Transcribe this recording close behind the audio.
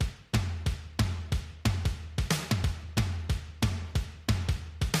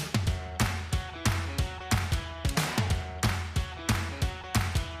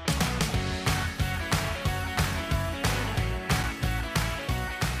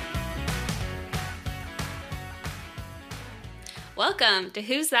Welcome to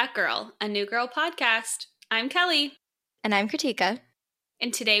Who's That Girl, a New Girl podcast. I'm Kelly. And I'm Kritika.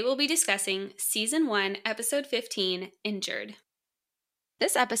 And today we'll be discussing Season 1, Episode 15, Injured.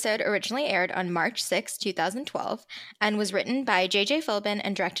 This episode originally aired on March 6, 2012, and was written by J.J. Philbin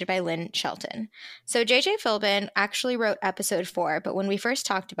and directed by Lynn Shelton. So J.J. Philbin actually wrote Episode 4, but when we first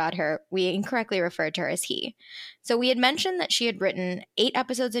talked about her, we incorrectly referred to her as he. So we had mentioned that she had written 8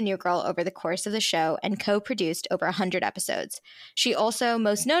 episodes of New Girl over the course of the show and co-produced over 100 episodes. She also,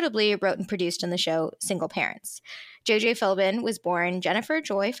 most notably, wrote and produced on the show Single Parents. J.J. Philbin was born Jennifer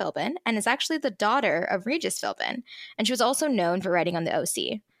Joy Philbin and is actually the daughter of Regis Philbin, and she was also known for writing on The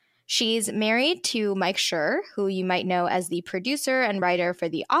OC. She's married to Mike Schur, who you might know as the producer and writer for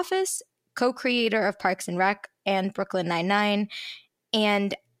The Office, co-creator of Parks and Rec and Brooklyn Nine-Nine,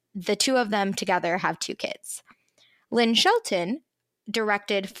 and the two of them together have 2 kids. Lynn Shelton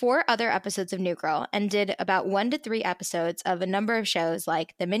directed 4 other episodes of New Girl and did about 1 to 3 episodes of a number of shows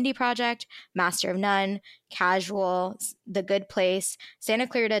like The Mindy Project, Master of None, Casual, The Good Place, Santa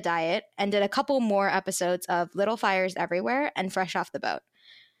Clarita Diet, and did a couple more episodes of Little Fires Everywhere and Fresh Off the Boat.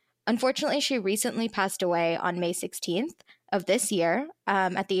 Unfortunately, she recently passed away on May 16th of this year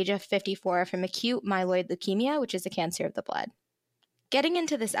at the age of 54 from acute myeloid leukemia, which is a cancer of the blood. Getting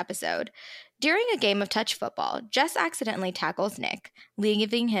into this episode, during a game of touch football, Jess accidentally tackles Nick,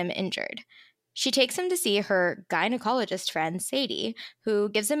 leaving him injured. She takes him to see her gynecologist friend, Sadie, who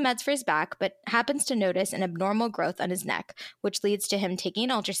gives him meds for his back, but happens to notice an abnormal growth on his neck, which leads to him taking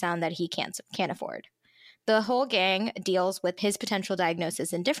an ultrasound that he can't afford. The whole gang deals with his potential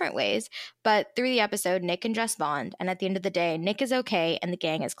diagnosis in different ways, but through the episode, Nick and Jess bond, and at the end of the day, Nick is okay and the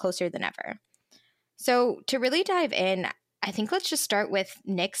gang is closer than ever. So to really dive in, I think let's just start with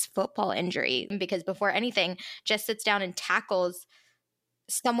Nick's football injury, because before anything, Jess sits down and tackles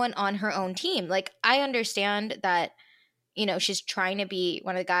someone on her own team. Like, I understand that, you know, she's trying to be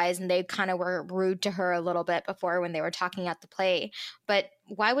one of the guys and they kind of were rude to her a little bit before when they were talking at the play. But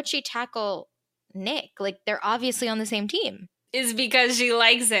why would she tackle Nick? Like, they're obviously on the same team. Is because she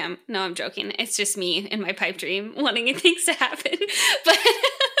likes him. No, I'm joking. It's just me in my pipe dream wanting things to happen.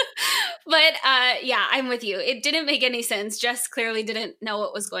 But yeah, I'm with you. It didn't make any sense. Jess clearly didn't know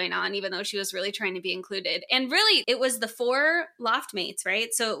what was going on, even though she was really trying to be included. And really, it was the 4 loft mates,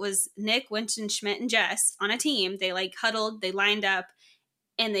 right? So it was Nick, Winston, Schmidt, and Jess on a team. They like huddled, they lined up,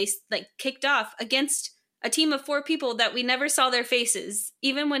 and they like kicked off against a team of 4 people that we never saw their faces.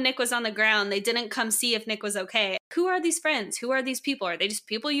 Even when Nick was on the ground, they didn't come see if Nick was okay. Who are these friends? Who are these people? Are they just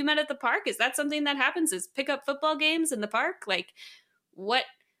people you met at the park? Is that something that happens? Is pick up football games in the park? Like, what?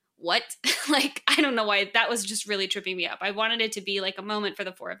 Like, I don't know why. That was just really tripping me up. I wanted it to be like a moment for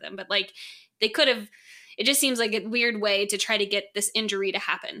the 4 of them, but like they could have, it just seems like a weird way to try to get this injury to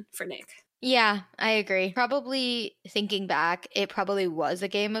happen for Nick. Yeah, I agree. Probably thinking back, it probably was a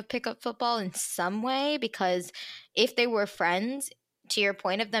game of pickup football in some way, because if they were friends, to your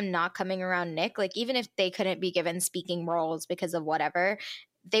point of them not coming around Nick, like even if they couldn't be given speaking roles because of whatever,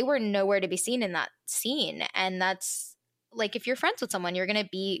 they were nowhere to be seen in that scene. And that's like, if you're friends with someone, you're going to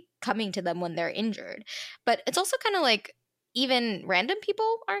be coming to them when they're injured. But it's also kind of like, even random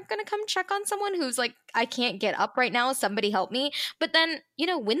people aren't going to come check on someone who's like, I can't get up right now. Somebody help me. But then, you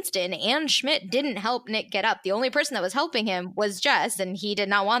know, Winston and Schmidt didn't help Nick get up. The only person that was helping him was Jess, and he did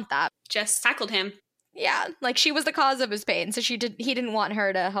not want that. Jess tackled him. Yeah, like she was the cause of his pain, so he didn't want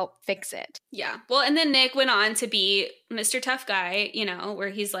her to help fix it. Yeah. Well, and then Nick went on to be Mr. Tough Guy, you know, where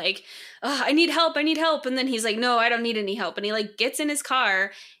he's like, oh, I need help. And then he's like, no, I don't need any help. And he like gets in his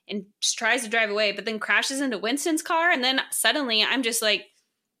car and just tries to drive away, but then crashes into Winston's car. And then suddenly I'm just like,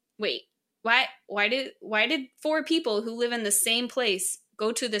 wait, why did 4 people who live in the same place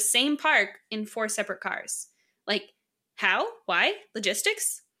go to the same park in 4 separate cars? Like, how? Why?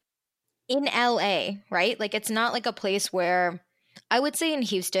 Logistics? In LA, right? Like, it's not like a place where, I would say in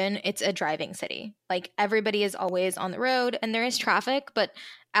Houston, it's a driving city. Like, everybody is always on the road and there is traffic, but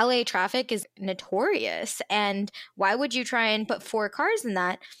LA traffic is notorious. And why would you try and put 4 cars in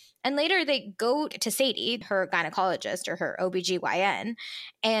that? And later they go to Sadie, her gynecologist or her OBGYN,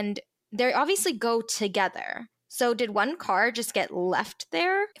 and they obviously go together. So did one car just get left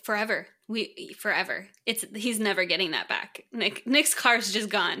there? Forever. Forever. He's never getting that back. Nick's car's just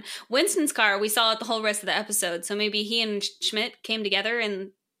gone. Winston's car, we saw it the whole rest of the episode. So maybe he and Schmidt came together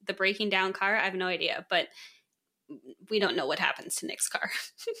in the breaking down car. I have no idea, but we don't know what happens to Nick's car.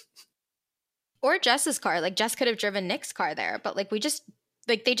 Or Jess's car. Like, Jess could have driven Nick's car there, but like they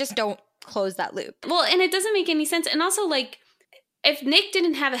just don't close that loop. Well, and it doesn't make any sense. And also, like, if Nick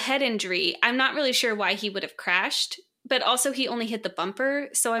didn't have a head injury, I'm not really sure why he would have crashed. But also he only hit the bumper.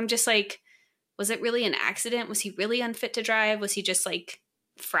 So I'm just like, was it really an accident? Was he really unfit to drive? Was he just like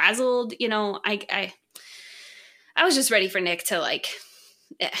frazzled? You know, I was just ready for Nick to like,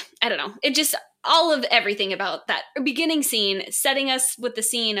 I don't know. It just, all of everything about that beginning scene, setting us with the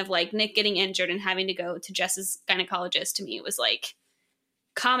scene of like Nick getting injured and having to go to Jess's gynecologist, to me was like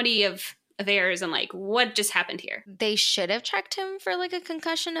comedy of errors and like, what just happened here? They should have checked him for like a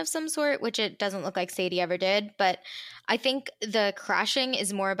concussion of some sort, which it doesn't look like Sadie ever did. But I think the crashing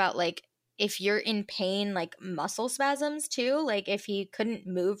is more about like, if you're in pain, like muscle spasms too, like if he couldn't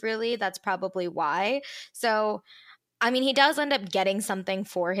move really, that's probably why. So, I mean, he does end up getting something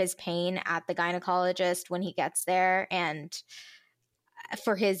for his pain at the gynecologist when he gets there, and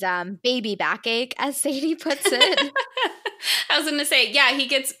for his baby backache, as Sadie puts it. I was going to say, yeah, he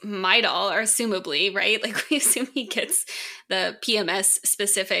gets Midol, or assumably, right? Like, we assume he gets the PMS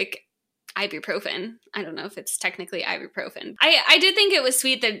specific ibuprofen. I don't know if it's technically ibuprofen. I did think it was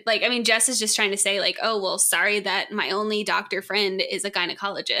sweet that, like, I mean, Jess is just trying to say, like, oh, well, sorry that my only doctor friend is a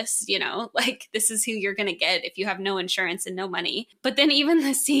gynecologist, you know? Like, this is who you're going to get if you have no insurance and no money. But then even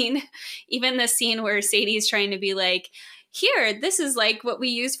the scene where Sadie's trying to be like, here, this is like what we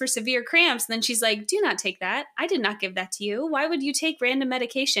use for severe cramps. And then she's like, do not take that. I did not give that to you. Why would you take random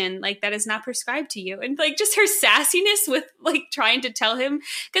medication like that is not prescribed to you? And like just her sassiness with like trying to tell him,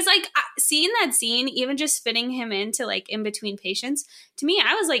 because like seeing that scene, even just fitting him into like in between patients, to me,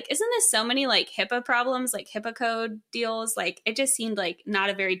 I was like, isn't this so many like HIPAA problems, like HIPAA code deals? Like it just seemed like not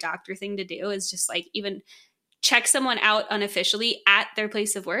a very doctor thing to do, is just like even check someone out unofficially at their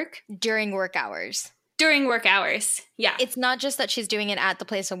place of work. During work hours. During work hours. Yeah. It's not just that she's doing it at the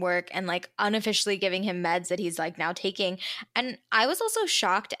place of work and like unofficially giving him meds that he's like now taking. And I was also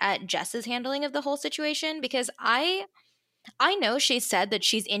shocked at Jess's handling of the whole situation, because I know she said that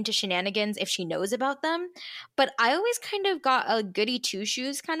she's into shenanigans if she knows about them, but I always kind of got a goody two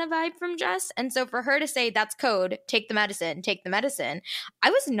shoes kind of vibe from Jess. And so for her to say that's code, take the medicine, I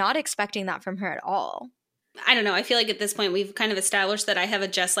was not expecting that from her at all. I don't know. I feel like at this point we've kind of established that I have a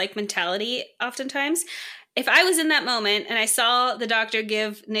Jess-like mentality oftentimes. If I was in that moment and I saw the doctor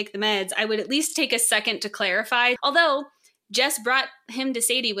give Nick the meds, I would at least take a second to clarify. Although Jess brought him to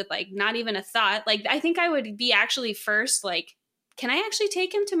Sadie with like not even a thought. Like I think I would be actually first like, can I actually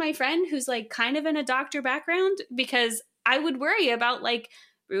take him to my friend who's like kind of in a doctor background? Because I would worry about like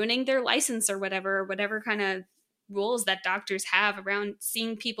ruining their license or whatever kind of rules that doctors have around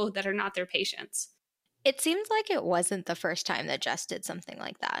seeing people that are not their patients. It seems like it wasn't the first time that Jess did something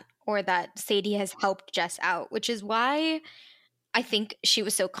like that, or that Sadie has helped Jess out, which is why I think she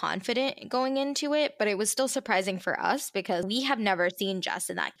was so confident going into it. But it was still surprising for us because we have never seen Jess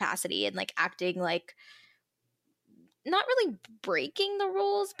in that capacity and like acting like not really breaking the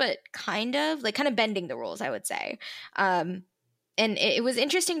rules, but kind of bending the rules, I would say. And it was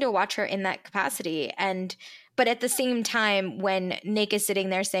interesting to watch her in that capacity. But at the same time, when Nick is sitting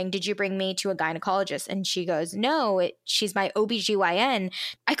there saying, did you bring me to a gynecologist? And she goes, no, she's my OBGYN.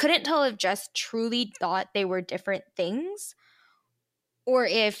 I couldn't tell if Jess truly thought they were different things, or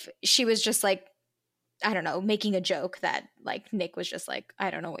if she was just like, I don't know, making a joke that like Nick was just like, I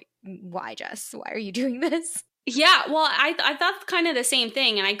don't know, why, Jess? Why are you doing this? Yeah, well, I thought kind of the same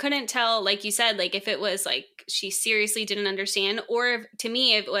thing. And I couldn't tell, like you said, like if it was like she seriously didn't understand, or if, to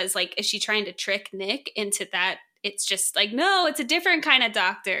me, it was like, is she trying to trick Nick into that? It's just like, no, it's a different kind of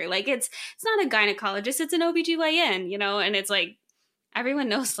doctor. Like it's not a gynecologist, it's an OBGYN, you know? And it's like, everyone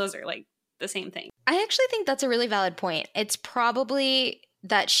knows those are like the same thing. I actually think that's a really valid point. It's probably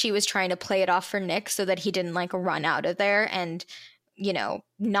that she was trying to play it off for Nick so that he didn't like run out of there and, you know,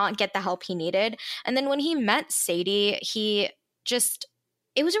 not get the help he needed. And then when he met Sadie,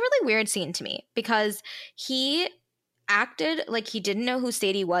 it was a really weird scene to me because he acted like he didn't know who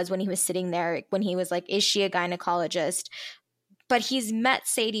Sadie was when he was sitting there, when he was like, is she a gynecologist? But he's met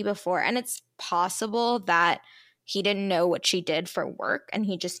Sadie before, and it's possible that he didn't know what she did for work and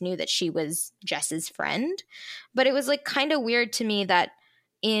he just knew that she was Jess's friend. But it was like kind of weird to me that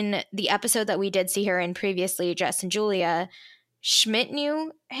in the episode that we did see her in previously, Jess and Julia, Schmidt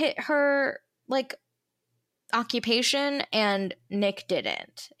knew her like occupation and Nick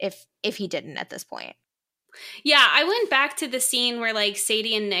didn't, if he didn't at this point. Yeah, I went back to the scene where like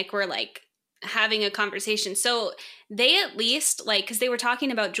Sadie and Nick were like having a conversation. So they at least like, because they were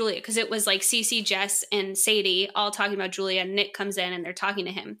talking about Julia, because it was like Cece, Jess, and Sadie all talking about Julia, and Nick comes in and they're talking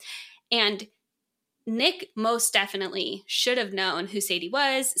to him. And Nick most definitely should have known who Sadie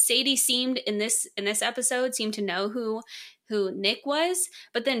was. Sadie seemed in this episode seemed to know who Nick was,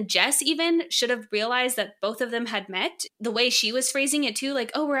 but then Jess even should have realized that both of them had met. The way she was phrasing it too,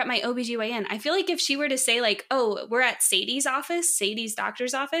 like, oh, we're at my OBGYN. I feel like if she were to say like, oh, we're at Sadie's office, Sadie's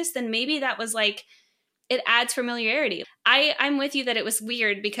doctor's office, then maybe that was like, it adds familiarity. I'm with you that it was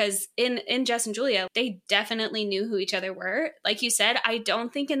weird because in Jess and Julia, they definitely knew who each other were. Like you said, I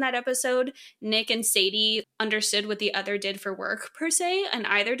don't think in that episode, Nick and Sadie understood what the other did for work per se in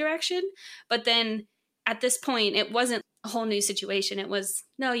either direction. But then at this point, it wasn't a whole new situation. It was,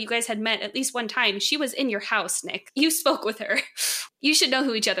 no, you guys had met at least one time. She was in your house, Nick. You spoke with her. You should know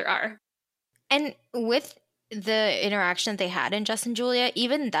who each other are. And with the interaction they had in Jess and Julia,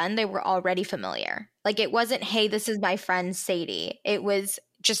 even then they were already familiar. Like it wasn't, hey, this is my friend Sadie. It was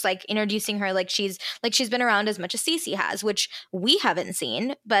just like introducing her like she's been around as much as Cece has, which we haven't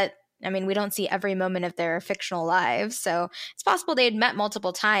seen, but I mean, we don't see every moment of their fictional lives, so it's possible they had met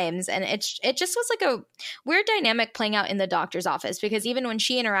multiple times, and it just was like a weird dynamic playing out in the doctor's office, because even when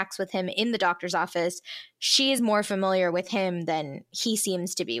she interacts with him in the doctor's office, she is more familiar with him than he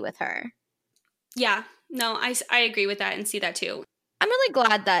seems to be with her. Yeah, no, I agree with that and see that too. I'm really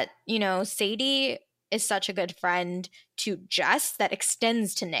glad that, Sadie is such a good friend to Jess that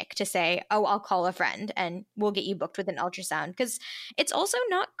extends to Nick to say, oh, I'll call a friend and we'll get you booked with an ultrasound. Because it's also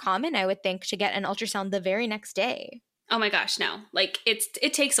not common, I would think, to get an ultrasound the very next day. Oh my gosh, no. Like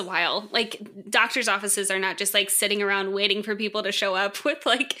it takes a while. Like doctors' offices are not just like sitting around waiting for people to show up with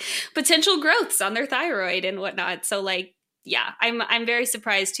like potential growths on their thyroid and whatnot. So like, yeah, I'm very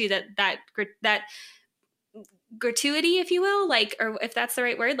surprised too that gratuity, if you will, like, or if that's the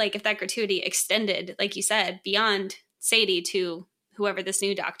right word, like if that gratuity extended, like you said, beyond Sadie to whoever this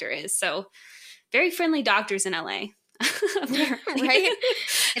new doctor is. So very friendly doctors in LA. Right?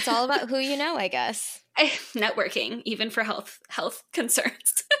 It's all about who you know, I guess. Networking, even for health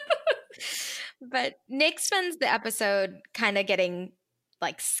concerns. But Nick spends the episode kind of getting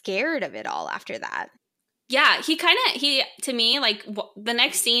like scared of it all after that. Yeah, he to me, like the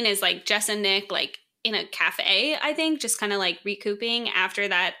next scene is like Jess and Nick like in a cafe, I think, just kind of like recouping after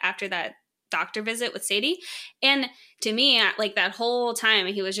that doctor visit with Sadie. And to me, like that whole time,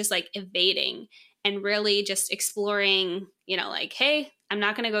 he was just like evading and really just exploring, like, hey, I'm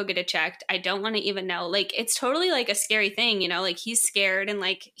not going to go get it checked. I don't want to even know. Like, it's totally like a scary thing, like he's scared and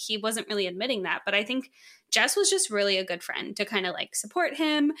like he wasn't really admitting that. But I think Jess was just really a good friend to kind of like support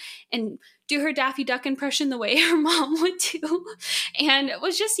him and do her Daffy Duck impression the way her mom would do. And it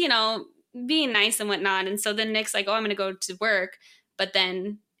was just, being nice and whatnot. And so then Nick's like, oh, I'm going to go to work. But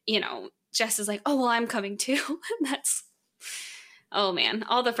then, Jess is like, oh, well, I'm coming too. And that's, oh man,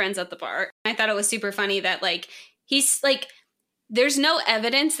 all the friends at the bar. I thought it was super funny that like, he's like, there's no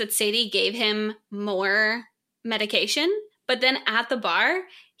evidence that Sadie gave him more medication. But then at the bar,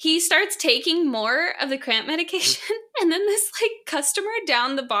 he starts taking more of the cramp medication. And then this like customer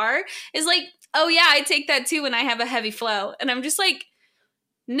down the bar is like, oh yeah, I take that too when I have a heavy flow. And I'm just like,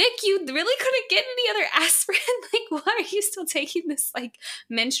 Nick, you really couldn't get any other aspirin? Like, why are you still taking this like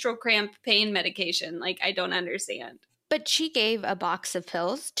menstrual cramp pain medication? Like, I don't understand. But she gave a box of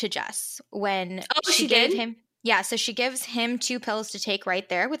pills to Jess when she gave him. Yeah, so she gives him 2 pills to take right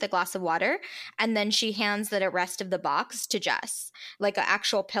there with a glass of water, and then she hands the rest of the box to Jess, like an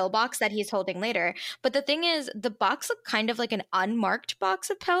actual pill box that he's holding later. But the thing is, the box looked kind of like an unmarked box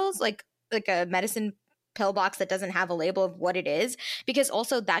of pills, like a medicine pill box that doesn't have a label of what it is, because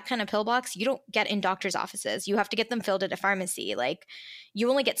also that kind of pill box you don't get in doctor's offices. You have to get them filled at a pharmacy. Like you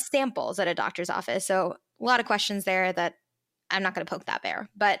only get samples at a doctor's office. So a lot of questions there that I'm not going to poke that bear,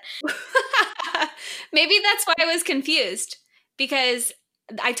 but maybe that's why I was confused, because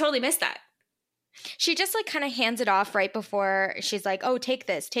I totally missed that. She just like kind of hands it off right before she's like, oh, take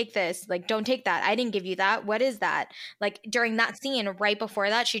this, like don't take that, I didn't give you that, what is that? Like during that scene right before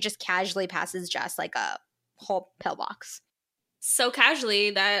that, she just casually passes Jess like a whole pill box, so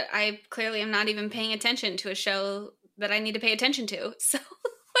casually that I clearly am not even paying attention to a show that I need to pay attention to. So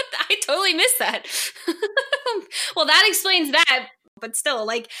I totally missed that. Well, that explains that, but still,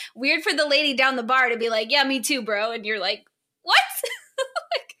 like, weird for the lady down the bar to be like, yeah, me too, bro, and you're like, what?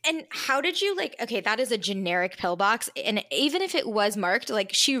 And how did you okay, that is a generic pill box. And even if it was marked,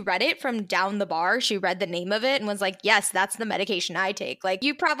 like she read it from down the bar, she read the name of it and was like, yes, that's the medication I take. Like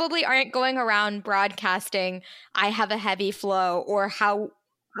you probably aren't going around broadcasting, I have a heavy flow or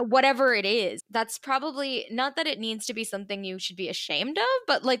whatever it is. That's probably not that it needs to be something you should be ashamed of,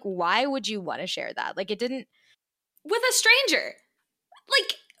 but like, why would you want to share that? Like it didn't. With a stranger.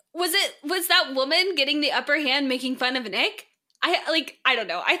 Like, was that woman getting the upper hand making fun of Nick? I don't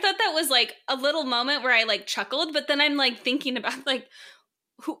know. I thought that was like a little moment where I like chuckled, but then I'm like thinking about like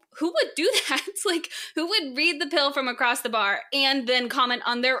who would do that? Like who would read the pill from across the bar and then comment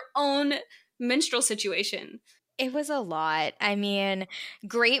on their own menstrual situation? It was a lot. I mean,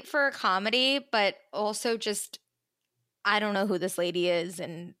 great for a comedy, but also just I don't know who this lady is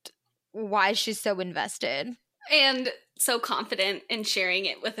and why she's so invested. And so confident in sharing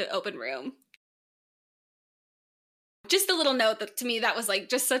it with an open room. Just a little note that to me that was like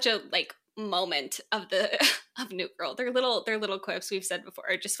just such a like moment of the of New Girl. They're little quips we've said before,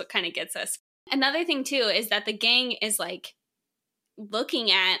 just what kind of gets us. Another thing too is that the gang is like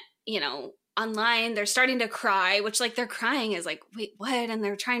looking at, online, they're starting to cry, which like they're crying is like, wait, what? And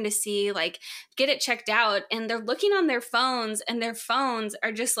they're trying to see like get it checked out, and they're looking on their phones, and their phones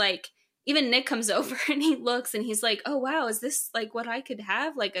are just like, even Nick comes over and he looks and he's like, oh wow, is this like what I could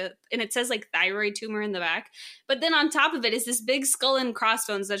have? And it says like thyroid tumor in the back. But then on top of it is this big skull and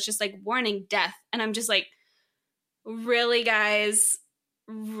crossbones that's just like warning death. And I'm just like, really, guys?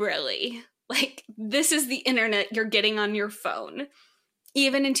 Really? Like, this is the internet you're getting on your phone.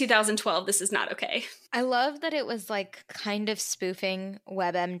 Even in 2012, this is not okay. I love that it was like kind of spoofing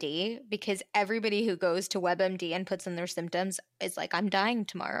WebMD, because everybody who goes to WebMD and puts in their symptoms is like, I'm dying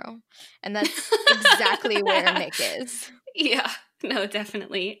tomorrow. And that's exactly where Nick is. Yeah, no,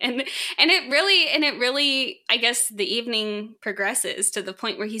 definitely. And it really, I guess the evening progresses to the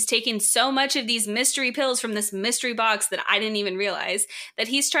point where he's taking so much of these mystery pills from this mystery box that I didn't even realize that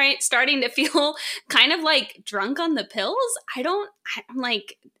he's starting to feel kind of like drunk on the pills. I'm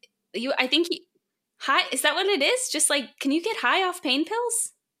like, I think high, is that what it is? Just like, can you get high off pain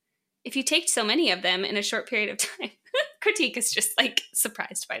pills? If you take so many of them in a short period of time. Critique is just like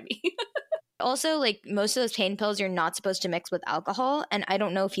surprised by me. Also, like most of those pain pills you're not supposed to mix with alcohol, and I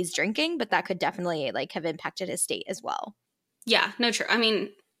don't know if he's drinking, but that could definitely like have impacted his state as well. Yeah, no, true. I mean,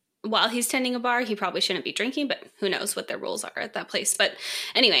 while he's tending a bar, he probably shouldn't be drinking, but who knows what their rules are at that place. But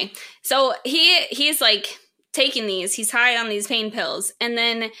anyway, so he's like taking these, he's high on these pain pills, and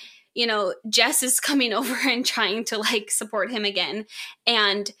then Jess is coming over and trying to like support him again,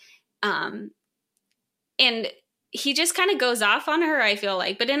 and he just kind of goes off on her, I feel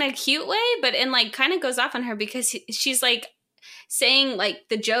like, but in a cute way, but in like kind of goes off on her because she's like saying like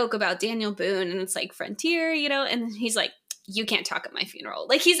the joke about Daniel Boone, and it's like Frontier, and he's like, you can't talk at my funeral.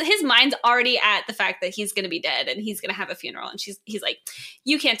 Like his mind's already at the fact that he's going to be dead and he's going to have a funeral. And he's like,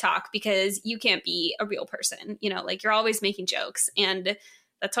 you can't talk because you can't be a real person. Like you're always making jokes. And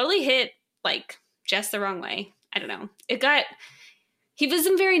that totally hit like Jess the wrong way. I don't know. He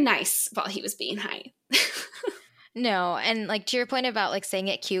wasn't very nice while he was being high. No, and like to your point about like saying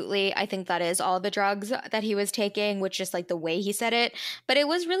it cutely, I think that is all the drugs that he was taking, which just like the way he said it. But it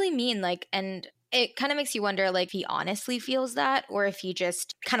was really mean, like, and it kind of makes you wonder like if he honestly feels that or if he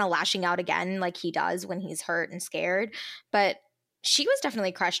just kind of lashing out again like he does when he's hurt and scared. But she was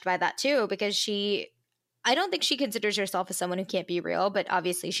definitely crushed by that too, because I don't think she considers herself as someone who can't be real, but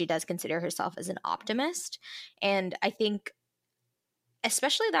obviously she does consider herself as an optimist. And I think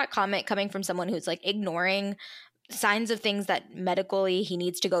especially that comment coming from someone who's like ignoring signs of things that medically he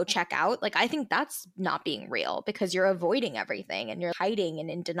needs to go check out, like I think that's not being real, because you're avoiding everything and you're hiding and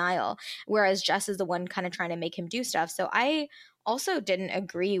in denial, whereas Jess is the one kind of trying to make him do stuff. So I also didn't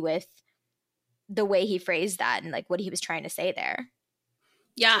agree with the way he phrased that and like what he was trying to say there.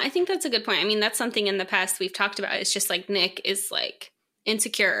 Yeah, I think that's a good point. I mean, that's something in the past we've talked about. It's just like Nick is like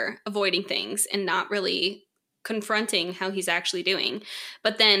insecure, avoiding things and not really confronting how he's actually doing.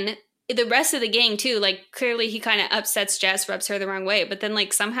 But then the rest of the gang too, like clearly he kind of upsets Jess, rubs her the wrong way, but then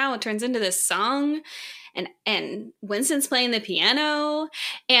like somehow it turns into this song, and Winston's playing the piano.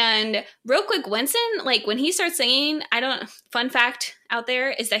 And real quick, Winston, like when he starts singing, fun fact out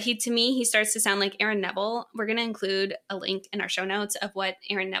there is that he starts to sound like Aaron Neville. We're going to include a link in our show notes of what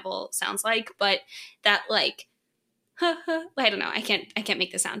Aaron Neville sounds like, but that like, I don't know, I can't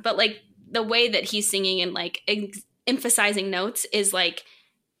make the sound, but like the way that he's singing and like emphasizing notes is like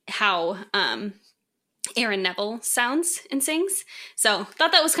how Aaron Neville sounds and sings. So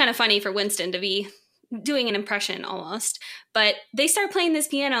thought that was kind of funny for Winston to be doing an impression almost. But they start playing this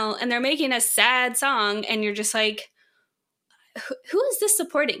piano and they're making a sad song, and you're just like, who is this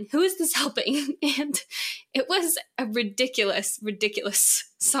supporting? Who is this helping? And it was a ridiculous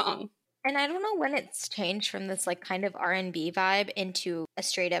song. And I don't know when it's changed from this like kind of R&B vibe into a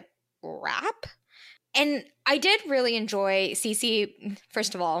straight up rap. And I did really enjoy Cece,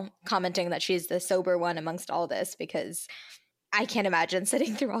 first of all, commenting that she's the sober one amongst all this, because I can't imagine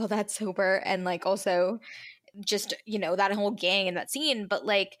sitting through all that sober, and like also just, that whole gang and that scene. But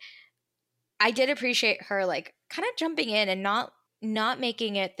like, I did appreciate her like kind of jumping in and not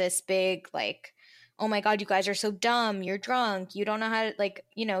making it this big, like, oh my God, you guys are so dumb. You're drunk. You don't know how to, like,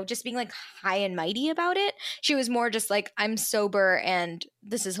 just being like high and mighty about it. She was more just like, I'm sober and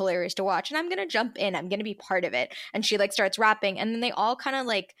this is hilarious to watch. And I'm going to jump in. I'm going to be part of it. And she like starts rapping. And then they all kind of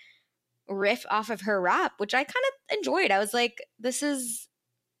like riff off of her rap, which I kind of enjoyed. I was like, this is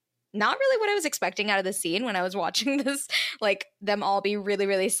not really what I was expecting out of the scene when I was watching this, like them all be really,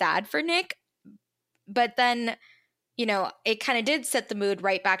 really sad for Nick. But then it kind of did set the mood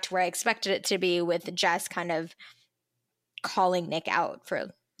right back to where I expected it to be, with Jess kind of calling Nick out,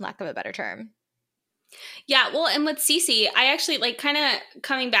 for lack of a better term. Yeah, well, and with Cece, I actually like kind of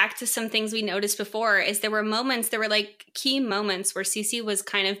coming back to some things we noticed before is there were like key moments where Cece was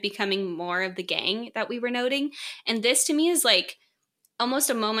kind of becoming more of the gang that we were noting. And this to me is like almost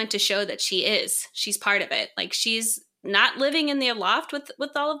a moment to show that she's part of it. Like she's not living in the loft with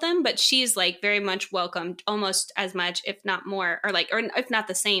all of them, but she's like very much welcomed almost as much, if not more, or if not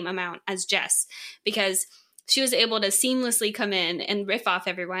the same amount as Jess, because she was able to seamlessly come in and riff off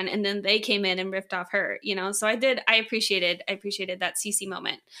everyone. And then they came in and riffed off her, So I appreciated that Cece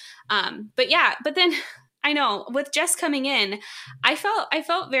moment. But then I know with Jess coming in, I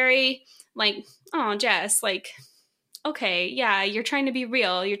felt very like, oh, Jess, like, okay, yeah, you're trying to be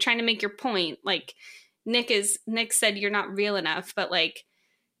real. You're trying to make your point. Like, Nick said you're not real enough, but like,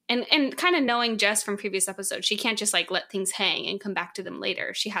 and kind of knowing Jess from previous episodes, she can't just like let things hang and come back to them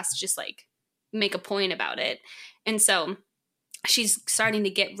later. She has to just like make a point about it. And so she's starting to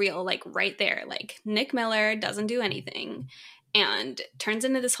get real, like right there. Like Nick Miller doesn't do anything and turns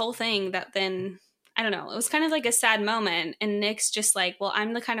into this whole thing that then, I don't know, it was kind of like a sad moment. And Nick's just like, well,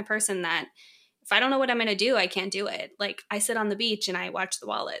 I'm the kind of person that if I don't know what I'm going to do, I can't do it. Like I sit on the beach and I watch the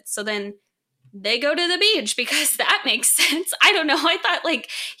wallets. So then they go to the beach because that makes sense. I don't know. I thought like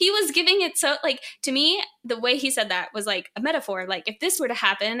he was giving it so like to me, the way he said that was like a metaphor. Like if this were to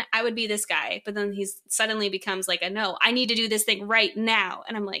happen, I would be this guy. But then he's suddenly becomes like no, I need to do this thing right now.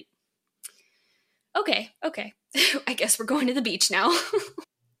 And I'm like, okay. I guess we're going to the beach now.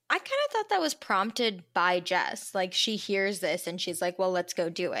 I kind of thought that was prompted by Jess. Like she hears this and she's like, well, let's go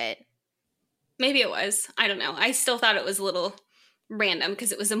do it. Maybe it was. I don't know. I still thought it was a little random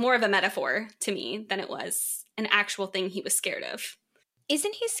because it was more of a metaphor to me than it was an actual thing he was scared of.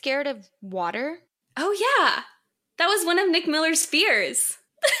 Isn't he scared of water? Oh yeah, that was one of Nick Miller's fears.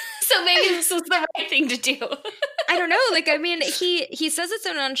 So maybe this was the right thing to do. I don't know. Like, I mean, he says it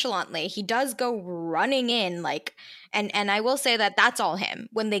so nonchalantly. He does go running in, like, and I will say that that's all him.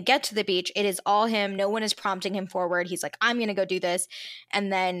 When they get to the beach, it is all him. No one is prompting him forward. He's like, I'm going to go do this.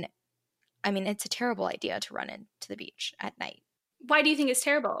 And then, I mean, it's a terrible idea to run into the beach at night. Why do you think it's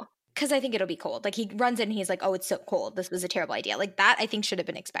terrible? Because I think it'll be cold. Like he runs in and he's like, oh, it's so cold. This was a terrible idea. Like that I think should have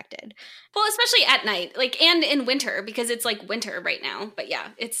been expected. Well, especially at night, like, and in winter, because it's like winter right now. But yeah,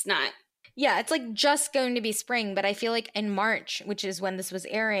 it's not. Yeah, it's like just going to be spring. But I feel like in March, which is when this was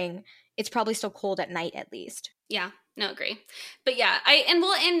airing, it's probably still cold at night at least. Yeah, no, agree. But yeah,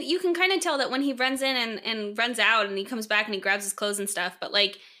 and you can kind of tell that when he runs in and runs out and he comes back and he grabs his clothes and stuff, but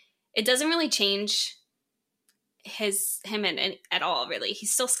like it doesn't really change him at all, really.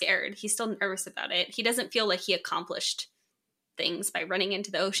 He's still scared. He's still nervous about it. He doesn't feel like he accomplished things by running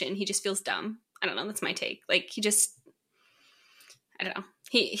into the ocean. He just feels dumb. I don't know. That's my take. Like I don't know.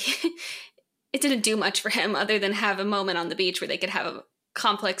 It didn't do much for him other than have a moment on the beach where they could have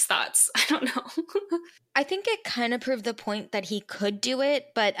complex thoughts. I don't know. I think it kind of proved the point that he could do it,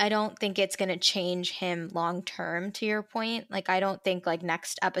 but I don't think it's going to change him long term, to your point. Like, I don't think like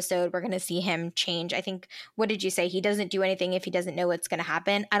next episode we're going to see him change. I think, what did you say? He doesn't do anything if he doesn't know what's going to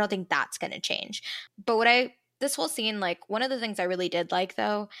happen. I don't think that's going to change. But this whole scene, like one of the things I really did like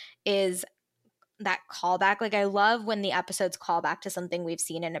though is that callback. Like I love when the episodes call back to something we've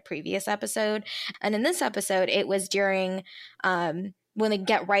seen in a previous episode. And in this episode, it was during when they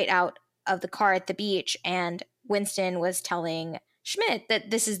get right out of the car at the beach and Winston was telling Schmidt that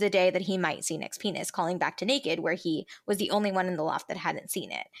this is the day that he might see Nick's penis, calling back to Naked, where he was the only one in the loft that hadn't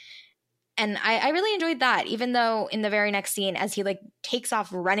seen it. And I really enjoyed that, even though in the very next scene, as he like takes off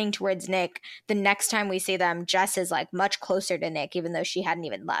running towards Nick, the next time we see them, Jess is like much closer to Nick, even though she hadn't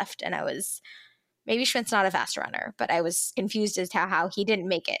even left. And maybe Schmidt's not a fast runner, but I was confused as to how he didn't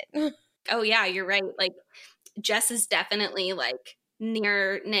make it. Oh yeah, you're right. Like Jess is definitely like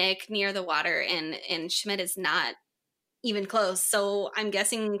near Nick, near the water, and Schmidt is not even close. So I'm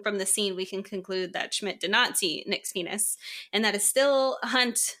guessing from the scene we can conclude that Schmidt did not see Nick's penis, and that is still a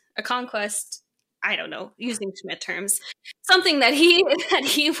hunt, a conquest. I don't know, using Schmidt terms, something that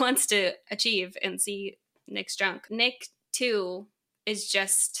he wants to achieve and see Nick's drunk. Nick too is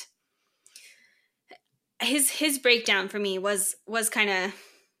just. his breakdown for me was kind of,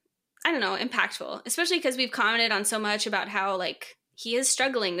 I don't know, impactful, especially because we've commented on so much about how like he is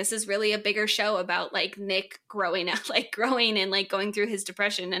struggling. This is really a bigger show about like Nick growing up, like growing and like going through his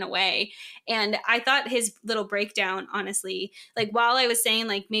depression in a way. And I thought his little breakdown, honestly, like while I was saying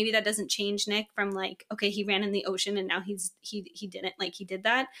like maybe that doesn't change Nick from like, okay, he ran in the ocean and now he didn't, like he did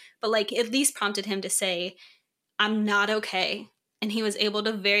that, but like at least prompted him to say, I'm not okay. And he was able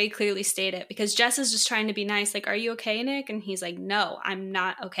to very clearly state it, because Jess is just trying to be nice. Like, are you okay, Nick? And he's like, no, I'm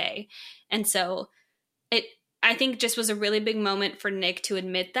not okay. And so I think just was a really big moment for Nick to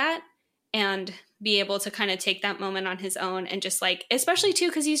admit that and be able to kind of take that moment on his own. And just like, especially too,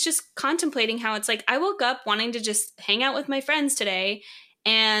 because he's just contemplating how it's like, I woke up wanting to just hang out with my friends today.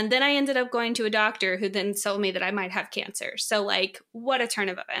 And then I ended up going to a doctor who then told me that I might have cancer. So like, what a turn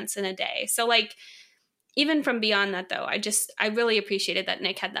of events in a day. So like, even from beyond that, though, I really appreciated that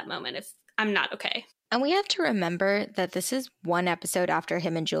Nick had that moment of, I'm not okay. And we have to remember that this is one episode after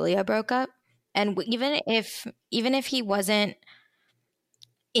him and Julia broke up. And even if he wasn't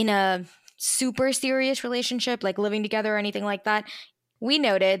in a super serious relationship, like living together or anything like that, we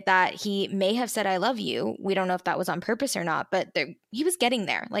noted that he may have said, I love you. We don't know if that was on purpose or not, but he was getting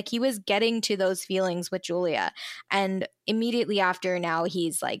there. Like he was getting to those feelings with Julia. And immediately after, now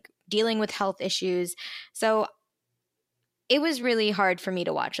he's like dealing with health issues. So it was really hard for me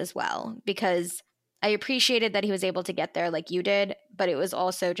to watch as well, because I appreciated that he was able to get there like you did, but it was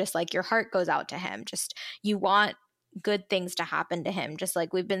also just like your heart goes out to him. Just you want good things to happen to him, just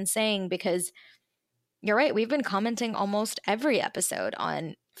like we've been saying, because you're right. We've been commenting almost every episode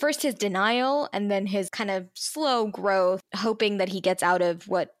on first his denial and then his kind of slow growth, hoping that he gets out of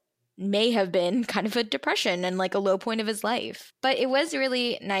what may have been kind of a depression and like a low point of his life. But it was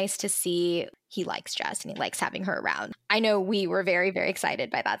really nice to see he likes Jess and he likes having her around. I know we were very, very excited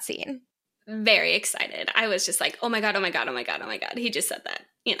by that scene. Very excited. I was just like, oh my God, oh my God, oh my God, oh my God. He just said that,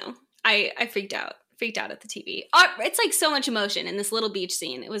 you know, I freaked out at the TV. It's like so much emotion in this little beach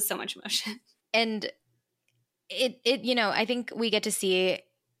scene. It was so much emotion. And it you know, I think we get to see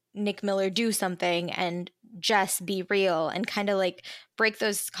Nick Miller do something and Jess be real and kind of like break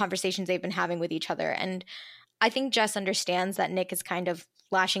those conversations they've been having with each other. And I think Jess understands that Nick is kind of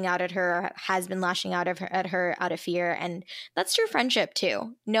lashing out at her, has been lashing out at her out of fear. And that's true friendship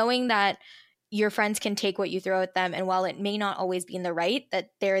too. Knowing that your friends can take what you throw at them, and while it may not always be in the right, that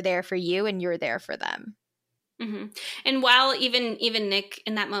they're there for you and you're there for them. Mm-hmm. And while even Nick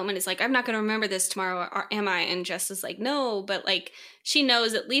in that moment is like, I'm not going to remember this tomorrow, or am I? And Jess is like, no, but like she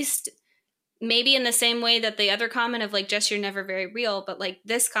knows, at least maybe in the same way that the other comment of like, Jess, you're never very real, but like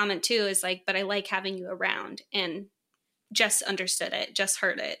this comment too is like, but I like having you around. And Jess understood it, Jess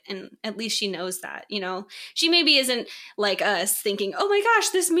heard it, and at least she knows that, you know. She maybe isn't like us thinking, oh my gosh,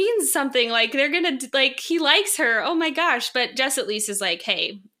 this means something, like they're gonna, like he likes her, oh my gosh, but Jess at least is like,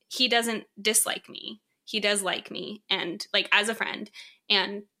 hey, he doesn't dislike me, he does like me, and like as a friend,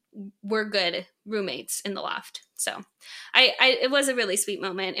 and we're good roommates in the loft. So I it was a really sweet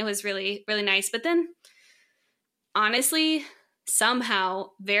moment. It was really, really nice. But then honestly, somehow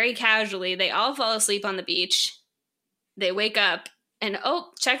very casually, they all fall asleep on the beach. They wake up and, oh,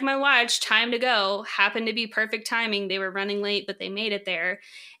 check my watch, time to go. Happened to be perfect timing. They were running late, but they made it there.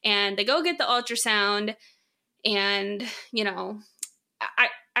 And they go get the ultrasound. And, you know,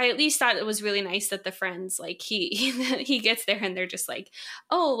 I at least thought it was really nice that the friends, like he gets there and they're just like,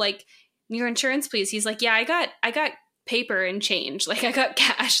 oh, like your insurance, please. He's like, yeah, I got paper and change. Like I got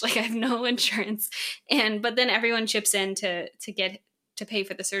cash, like I have no insurance. But then everyone chips in to pay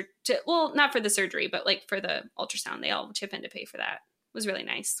for the well, not for the surgery, but like for the ultrasound. They all chip in to pay for that. It was really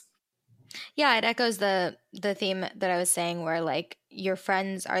nice. Yeah, it echoes the theme that I was saying, where like your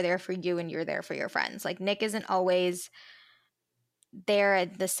friends are there for you and you're there for your friends. Like Nick isn't always there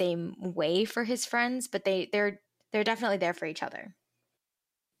the same way for his friends, but they're definitely there for each other.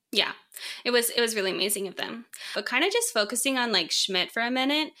 Yeah, it was really amazing of them. But kind of just focusing on like Schmidt for a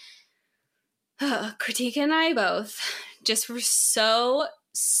minute, Kritika and I both just were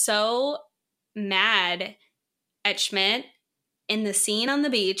so mad at Schmidt in the scene on the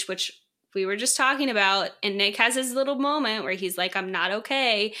beach, which we were just talking about. And Nick has his little moment where he's like, I'm not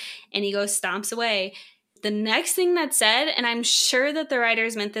okay. And he goes, stomps away. The next thing that's said, and I'm sure that the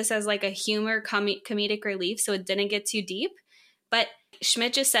writers meant this as like a humor comedic relief, so it didn't get too deep, but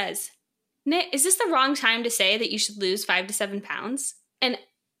Schmidt just says, Nick, is this the wrong time to say that you should lose 5 to 7 pounds? And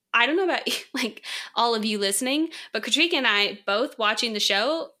I don't know about like all of you listening, but Katrika and I both watching the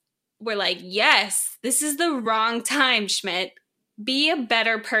show were like, yes, this is the wrong time, Schmidt. Be a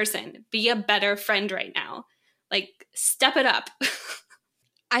better person. Be a better friend right now. Like, step it up.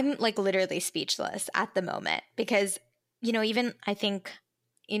 I'm like literally speechless at the moment because, even I think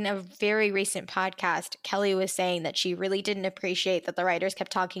in a very recent podcast, Kelly was saying that she really didn't appreciate that the writers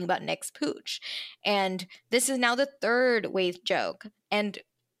kept talking about Nick's pooch. And this is now the third Wade joke. And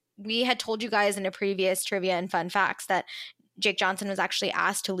we had told you guys in a previous trivia and fun facts that Jake Johnson was actually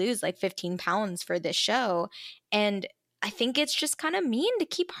asked to lose like 15 pounds for this show. And I think it's just kind of mean to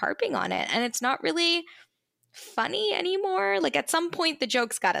keep harping on it. And it's not really funny anymore. Like at some point, the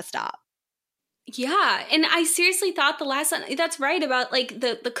joke's got to stop. Yeah, and I seriously thought the last one, that's right about like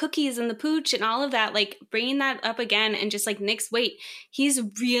the cookies and the pooch and all of that, like bringing that up again and just like Nick's weight. He's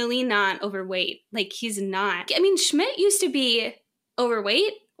really not overweight. Like he's not. I mean, Schmidt used to be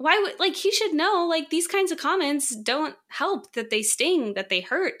overweight. Why would, like, he should know, like, these kinds of comments don't help, that they sting, that they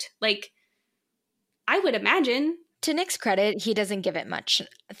hurt. Like, I would imagine. To Nick's credit, he doesn't give it much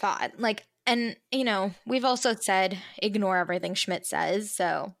thought. Like, and we've also said ignore everything Schmidt says.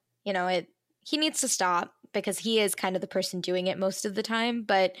 So, he needs to stop because he is kind of the person doing it most of the time.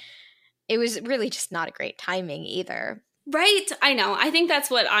 But it was really just not a great timing either. Right. I know. I think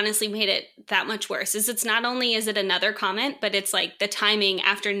that's what honestly made it that much worse, is it's not only is it another comment, but it's like the timing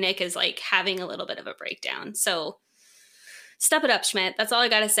after Nick is like having a little bit of a breakdown. So step it up, Schmidt. That's all I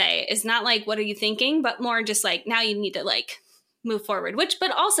got to say. It's not like, what are you thinking? But more just like, now you need to like move forward,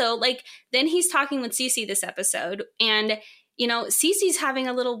 but also like, then he's talking with Cece this episode, and Cece's having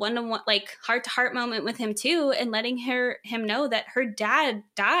a little one-to-one, like heart-to-heart moment with him too, and letting him know that her dad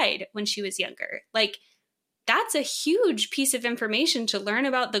died when she was younger. Like, that's a huge piece of information to learn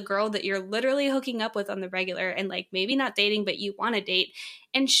about the girl that you're literally hooking up with on the regular and like maybe not dating, but you want to date.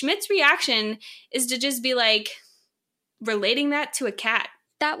 And Schmidt's reaction is to just be like relating that to a cat.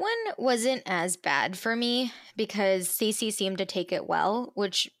 That one wasn't as bad for me because Cece seemed to take it well,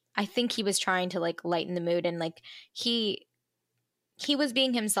 which I think he was trying to like lighten the mood, and like he was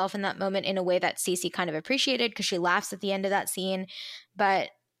being himself in that moment in a way that Cece kind of appreciated because she laughs at the end of that scene. But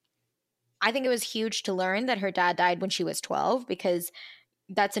I think it was huge to learn that her dad died when she was 12, because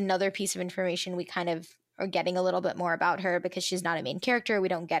that's another piece of information we kind of are getting a little bit more about her, because she's not a main character. We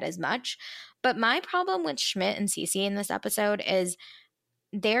don't get as much. But my problem with Schmidt and Cece in this episode is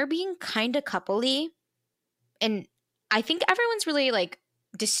they're being kind of coupley. And I think everyone's really like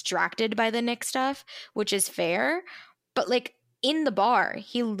distracted by the Nick stuff, which is fair. But like in the bar,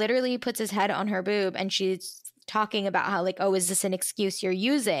 he literally puts his head on her boob and she's talking about how like, oh, is this an excuse you're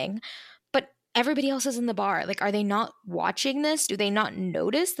using? Everybody else is in the bar. Like, are they not watching this? Do they not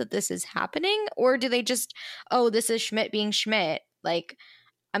notice that this is happening? Or do they just, oh, this is Schmidt being Schmidt? Like,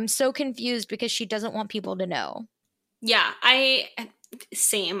 I'm so confused because she doesn't want people to know. Yeah,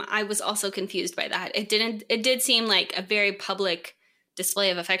 same. I was also confused by that. It did seem like a very public display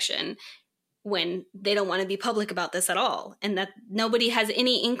of affection when they don't want to be public about this at all. And that nobody has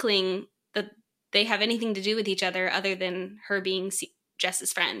any inkling that they have anything to do with each other other than her being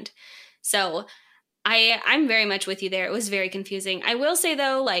Jess's friend. So I'm very much with you there. It was very confusing. I will say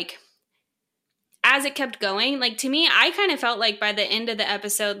though, like, as it kept going, like to me, I kind of felt like by the end of the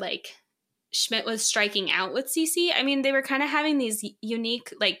episode, like Schmidt was striking out with Cece. I mean, they were kind of having these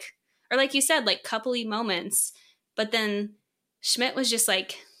unique, like, or like you said, like coupley moments. But then Schmidt was just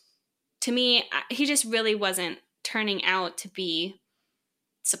like, to me, he just really wasn't turning out to be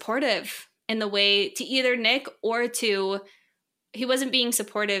supportive in the way to either Nick or to... He wasn't being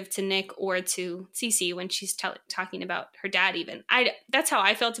supportive to Nick or to Cece when she's talking about her dad even. That's how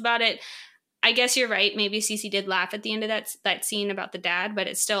I felt about it. I guess you're right. Maybe Cece did laugh at the end of that scene about the dad, but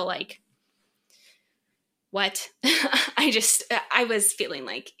it's still like, what? I was feeling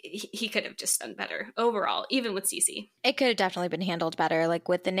like he could have just done better overall, even with Cece. It could have definitely been handled better. Like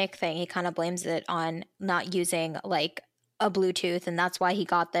with the Nick thing, he kind of blames it on not using like a Bluetooth, and that's why he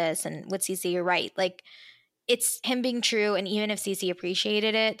got this. And with Cece, you're right. Like, it's him being true, and even if Cece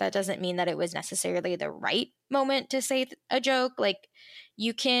appreciated it, that doesn't mean that it was necessarily the right moment to say a joke. Like,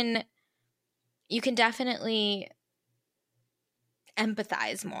 you can definitely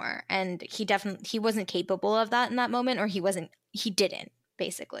empathize more, and he wasn't capable of that in that moment, or he didn't,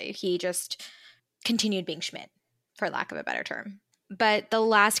 basically. He just continued being Schmidt, for lack of a better term. But the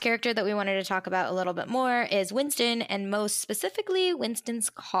last character that we wanted to talk about a little bit more is Winston, and most specifically, Winston's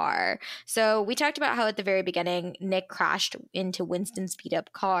car. So we talked about how at the very beginning, Nick crashed into Winston's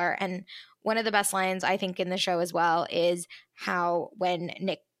beat-up car. And one of the best lines, I think, in the show as well is how when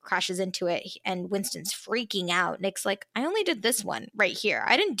Nick crashes into it and Winston's freaking out, Nick's like, I only did this one right here.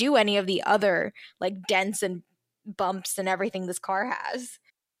 I didn't do any of the other, like, dents and bumps and everything this car has.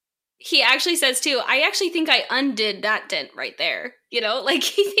 he actually says too, I actually think I undid that dent right there. You know, like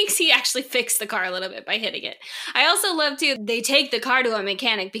he thinks he actually fixed the car a little bit by hitting it. I also love too, they take the car to a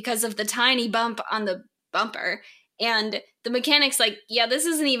mechanic because of the tiny bump on the bumper. And the mechanic's like, yeah, this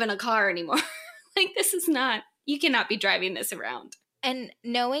isn't even a car anymore. Like, this is not, you cannot be driving this around. And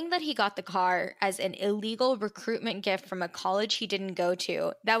knowing that he got the car as an illegal recruitment gift from a college he didn't go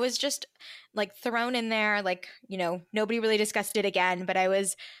to, that was just like thrown in there. Like, you know, nobody really discussed it again, but I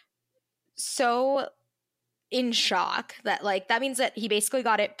was so in shock that like that means that he basically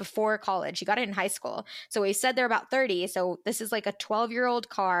got it before college. He got it in high school. So he said they're about 30. So this is like a 12-year-old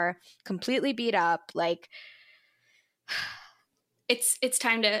car, completely beat up. Like it's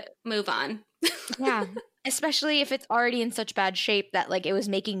time to move on. yeah. Especially if it's already in such bad shape that like it was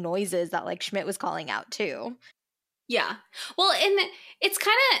making noises that like Schmidt was calling out too. Yeah. Well, and it's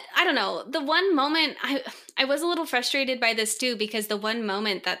kind of, I don't know, the one moment I was a little frustrated by this too, because the one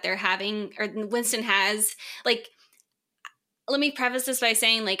moment that they're having, or Winston has, like, let me preface this by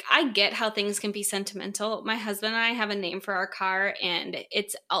saying, like, I get how things can be sentimental. My husband and I have a name for our car, and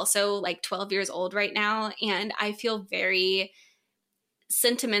it's also like 12 years old right now, and I feel very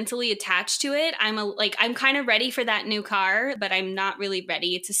sentimentally attached to it. I'm kind of ready for that new car, but I'm not really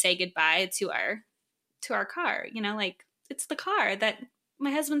ready to say goodbye to our car. You know, like, it's the car that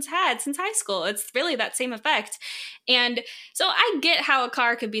my husband's had since high school. It's really that same effect. And so I get how a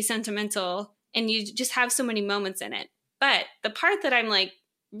car could be sentimental and you just have so many moments in it. But the part that I'm like,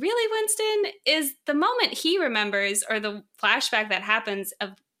 really, Winston, is the moment he remembers, or the flashback that happens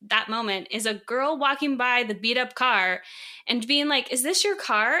of that moment, is a girl walking by the beat up car and being like, is this your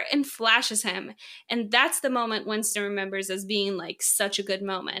car? And flashes him. And that's the moment Winston remembers as being like such a good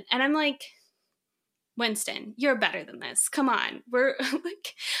moment. And I'm like, Winston, you're better than this. Come on. We're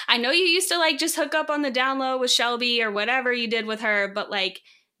like, I know you used to like just hook up on the down low with Shelby or whatever you did with her, but like,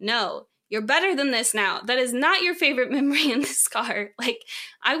 no, you're better than this now. That is not your favorite memory in this car. Like,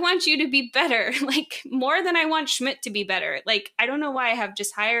 I want you to be better, like more than I want Schmidt to be better. Like, I don't know why I have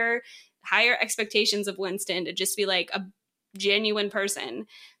just higher expectations of Winston to just be like a genuine person.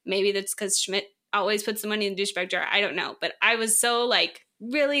 Maybe that's because Schmidt always puts the money in the douchebag jar. I don't know. But I was so like,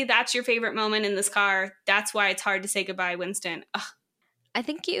 really, that's your favorite moment in this car? That's why it's hard to say goodbye, Winston. Ugh. I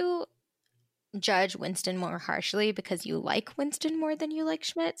think you judge Winston more harshly because you like Winston more than you like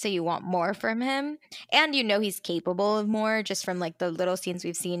Schmidt, so you want more from him. And you know he's capable of more just from like the little scenes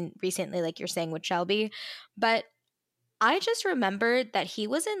we've seen recently, like you're saying with Shelby. But I just remembered that he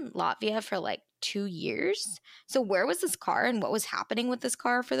was in Latvia for like 2 years. So where was this car and what was happening with this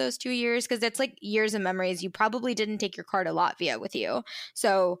car for those 2 years? Because it's like years of memories. You probably didn't take your car to Latvia with you.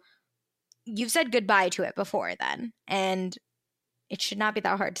 So you've said goodbye to it before then. And it should not be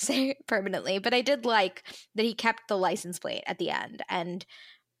that hard to say permanently. But I did like that he kept the license plate at the end. And,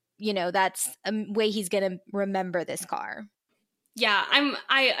 you know, that's a way he's going to remember this car. Yeah,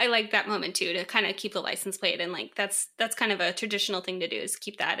 I like that moment too, to kind of keep the license plate, and like that's kind of a traditional thing to do, is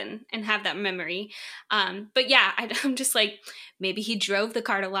keep that and have that memory. But yeah, I'm just like, maybe he drove the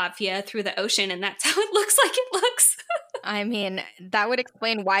car to Latvia through the ocean and that's how it looks like it looks. I mean, that would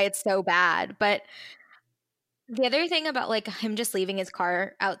explain why it's so bad. But the other thing about like him just leaving his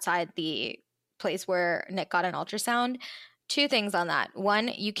car outside the place where Nick got an ultrasound, two things on that. One,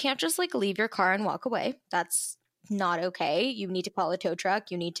 you can't just like leave your car and walk away. That's not okay. You need to call a tow truck.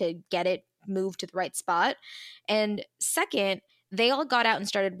 You need to get it moved to the right spot. And second, they all got out and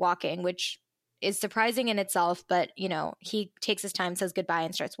started walking, which is surprising in itself. But, you know, he takes his time, says goodbye,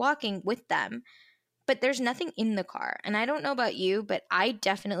 and starts walking with them. But there's nothing in the car. And I don't know about you, but I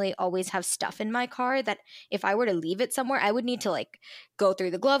definitely always have stuff in my car that if I were to leave it somewhere, I would need to like go through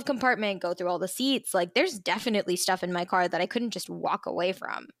the glove compartment, go through all the seats. Like there's definitely stuff in my car that I couldn't just walk away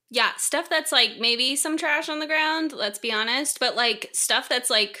from. Yeah, stuff that's like maybe some trash on the ground, let's be honest, but like stuff that's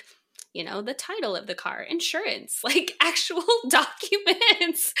like, you know, the title of the car, insurance, like actual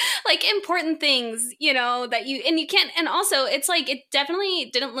documents, like important things, you know, that you can't. And also, it's like, it definitely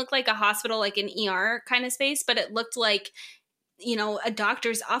didn't look like a hospital, like an ER kind of space, but it looked like, you know, a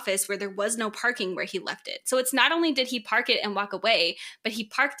doctor's office where there was no parking where he left it. So it's not only did he park it and walk away, but he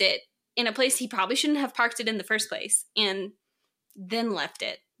parked it in a place he probably shouldn't have parked it in the first place and then left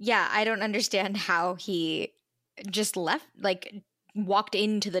it. Yeah, I don't understand how he just left, like walked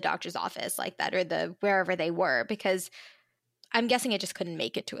into the doctor's office like that, or the wherever they were, because I'm guessing it just couldn't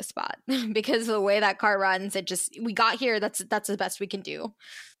make it to a spot because of the way that car runs. It just, we got here, that's the best we can do.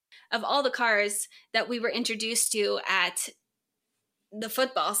 Of all the cars that we were introduced to at the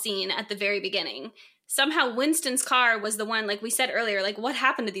football scene at the very beginning, somehow Winston's car was the one, like we said earlier, like what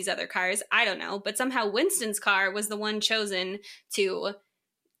happened to these other cars? I don't know, but somehow Winston's car was the one chosen to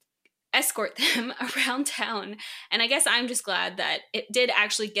escort them around town. And I guess I'm just glad that it did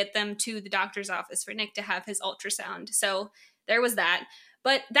actually get them to the doctor's office for Nick to have his ultrasound. So there was that.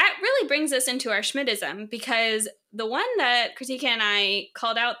 But that really brings us into our Schmidtism, because the one that Kritika and I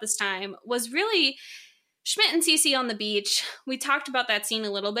called out this time was really Schmidt and Cece on the beach. We talked about that scene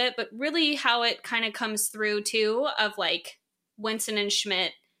a little bit, but really how it kind of comes through too, of like Winston and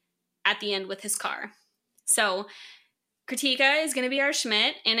Schmidt at the end with his car. So Kritika is going to be our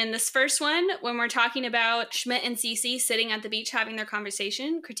Schmidt. And in this first one, when we're talking about Schmidt and Cece sitting at the beach having their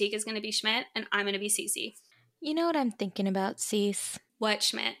conversation, Kritika is going to be Schmidt and I'm going to be Cece. You know what I'm thinking about, Cece? What,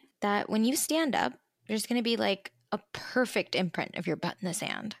 Schmidt? That when you stand up, there's going to be like a perfect imprint of your butt in the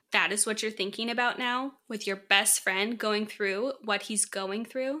sand. That is what you're thinking about now, with your best friend going through what he's going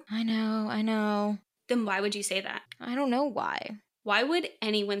through? I know. Then why would you say that? I don't know why. Why would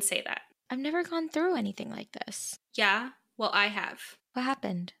anyone say that? I've never gone through anything like this. Yeah, well, I have. What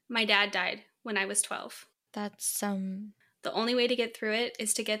happened? My dad died when I was 12. That's, The only way to get through it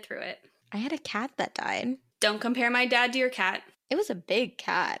is to get through it. I had a cat that died. Don't compare my dad to your cat. It was a big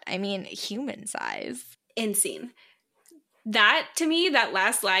cat. I mean, human size. Insane. That, to me, that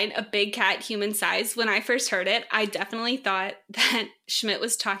last line, a big cat human size, when I first heard it, I definitely thought that Schmidt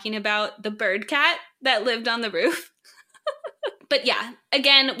was talking about the bird cat that lived on the roof. But yeah,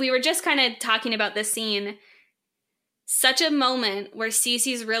 again, we were just kind of talking about this scene. Such a moment where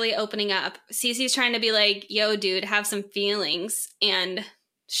Cece's really opening up. Cece's trying to be like, yo, dude, have some feelings. And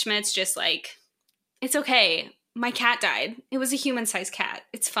Schmidt's just like, it's okay. My cat died. It was a human-sized cat.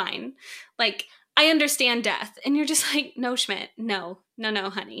 It's fine. Like, I understand death. And you're just like, no, Schmidt, no,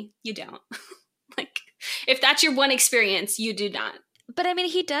 honey, you don't. Like, if that's your one experience, you do not. But I mean,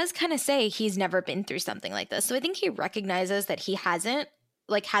 he does kind of say he's never been through something like this. So I think he recognizes that he hasn't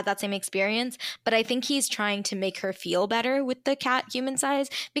like had that same experience. But I think he's trying to make her feel better with the cat human size,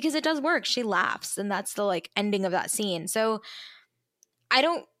 because it does work. She laughs, and that's the like ending of that scene. So I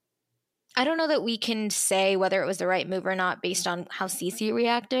don't know that we can say whether it was the right move or not based on how Cece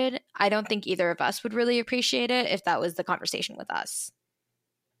reacted. I don't think either of us would really appreciate it if that was the conversation with us.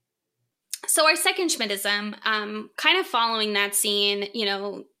 So our second Schmidtism, kind of following that scene, you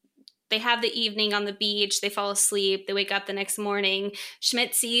know, they have the evening on the beach, they fall asleep, they wake up the next morning.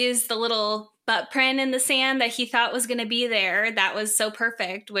 Schmidt sees the little butt print in the sand that he thought was going to be there. That was so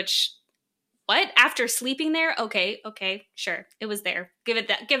perfect, which, what? After sleeping there? Okay, sure. It was there. Give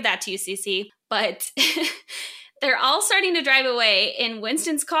that to you, Cece. But they're all starting to drive away in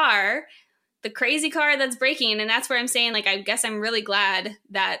Winston's car, the crazy car that's breaking. And that's where I'm saying, like, I guess I'm really glad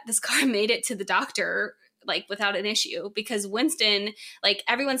that this car made it to the doctor, like, without an issue, because Winston, like,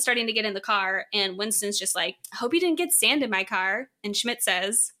 everyone's starting to get in the car and Winston's just like, I hope you didn't get sand in my car. And Schmidt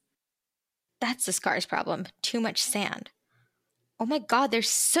says, that's this car's problem. Too much sand. Oh my God, there's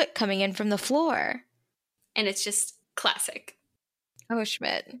soot coming in from the floor. And it's just classic. Oh,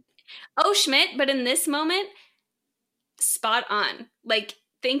 Schmidt. But in this moment, spot on. Like,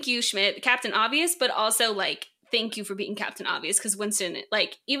 thank you, Schmidt, Captain Obvious, but also, like, thank you for being Captain Obvious, because Winston,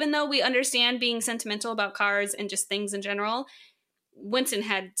 like, even though we understand being sentimental about cars and just things in general, Winston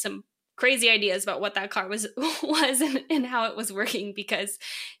had some crazy ideas about what that car was and how it was working, because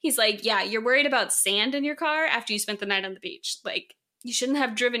he's like, yeah, you're worried about sand in your car after you spent the night on the beach. Like, you shouldn't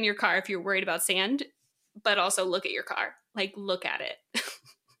have driven your car if you're worried about sand, but also look at your car. Like, look at it.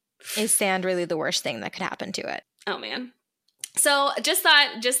 Is sand really the worst thing that could happen to it? Oh, man. So just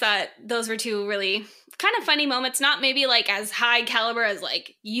thought those were two really kind of funny moments, not maybe like as high caliber as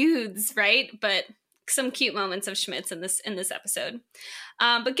like youths, right? But some cute moments of Schmidt's in this episode.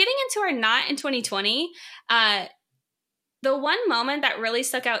 But getting into our not in 2020, the one moment that really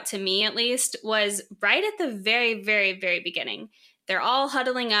stuck out to me, at least, was right at the very, very, very beginning. They're all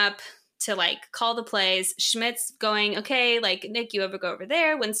huddling up to like call the plays. Schmidt's going, okay, like, Nick, you go over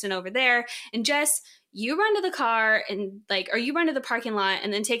there, Winston over there, and Jess, you run to the car and like, or you run to the parking lot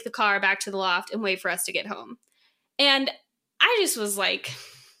and then take the car back to the loft and wait for us to get home. And I just was like,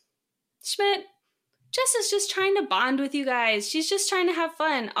 Schmidt, Jess is just trying to bond with you guys. She's just trying to have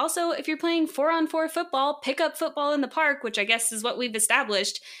fun. Also, if you're playing 4-on-4 football, pick up football in the park, which I guess is what we've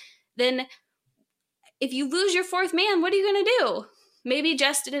established. Then if you lose your fourth man, what are you going to do? Maybe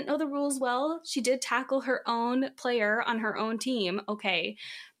Jess didn't know the rules well. She did tackle her own player on her own team. Okay.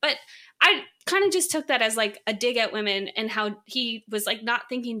 But I kind of just took that as like a dig at women and how he was like not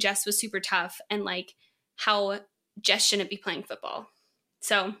thinking Jess was super tough and like how Jess shouldn't be playing football.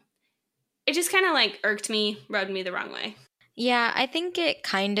 So it just kind of like irked me, rubbed me the wrong way. Yeah, I think it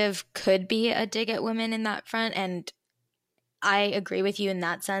kind of could be a dig at women in that front. And I agree with you in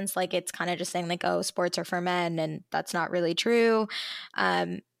that sense. Like, it's kind of just saying like, oh, sports are for men, and that's not really true.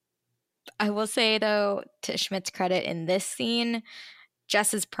 I will say, though, to Schmidt's credit in this scene,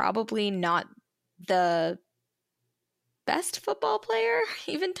 Jess is probably not the best football player,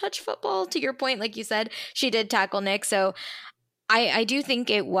 even touch football. To your point, like you said, she did tackle Nick. So I do think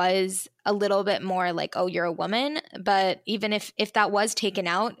it was a little bit more like, oh, you're a woman. But even if that was taken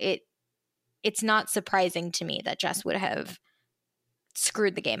out, it's not surprising to me that Jess would have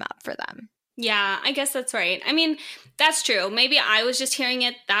screwed the game up for them. Yeah, I guess that's right. I mean, that's true. Maybe I was just hearing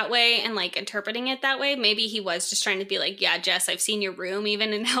it that way and like interpreting it that way. Maybe he was just trying to be like, yeah, Jess, I've seen your room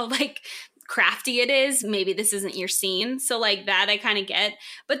even and how like crafty it is. Maybe this isn't your scene. So like that I kind of get.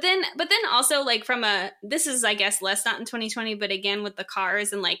 But then also like from this is I guess less not in 2020, but again with the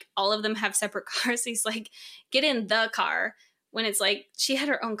cars and like all of them have separate cars. He's like, get in the car. When it's like, she had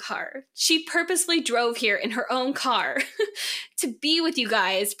her own car. She purposely drove here in her own car to be with you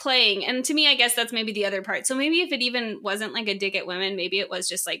guys playing. And to me, I guess that's maybe the other part. So maybe if it even wasn't like a dig at women, maybe it was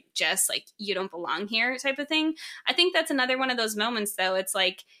just like, Jess, like, you don't belong here type of thing. I think that's another one of those moments, though. It's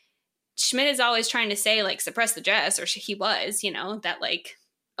like, Schmidt is always trying to say, like, suppress the Jess, or he was, that like,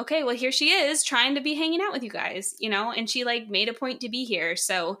 okay, well, here she is trying to be hanging out with you guys, and she like made a point to be here.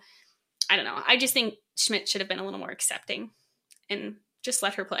 So I don't know. I just think Schmidt should have been a little more accepting and just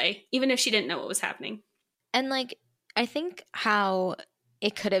let her play, even if she didn't know what was happening. And like, I think how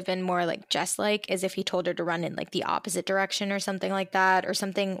it could have been more like Jess-like is if he told her to run in like the opposite direction or something like that, or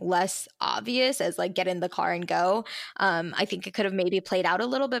something less obvious as like get in the car and go. I think it could have maybe played out a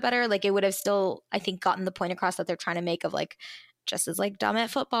little bit better. Like it would have still, I think, gotten the point across that they're trying to make of like Jess is like dumb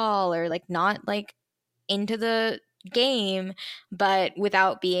at football or like not like into the game, but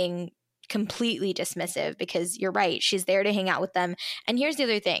without being completely dismissive, because you're right, she's there to hang out with them. And here's the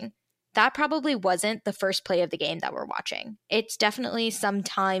other thing, that probably wasn't the first play of the game that we're watching. It's definitely some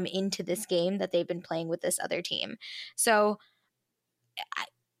time into this game that they've been playing with this other team. So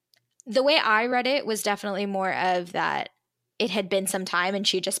the way I read it was definitely more of that it had been some time and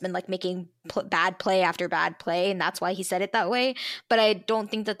she'd just been like making bad play after bad play, and that's why he said it that way. But I don't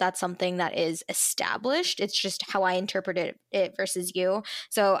think that that's something that is established. It's just how I interpreted it versus you.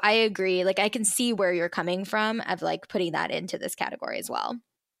 So I agree. Like I can see where you're coming from of like putting that into this category as well.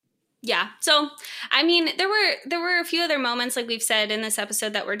 Yeah. So, I mean, there were a few other moments, like we've said in this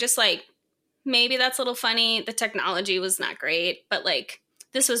episode, that were just like, maybe that's a little funny. The technology was not great, but like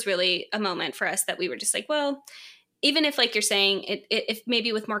this was really a moment for us that we were just like, well, even if like you're saying if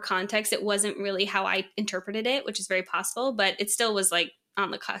maybe with more context, it wasn't really how I interpreted it, which is very possible, but it still was like on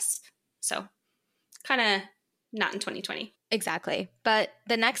the cusp. So kind of not in 2020. Exactly. But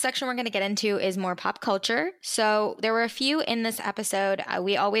the next section we're going to get into is more pop culture. So there were a few in this episode.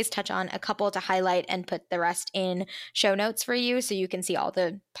 We always touch on a couple to highlight and put the rest in show notes for you so you can see all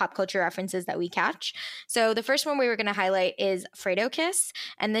the pop culture references that we catch. So the first one we were going to highlight is Fredo Kiss.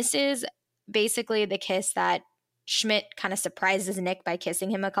 And this is basically the kiss that Schmidt kind of surprises Nick by kissing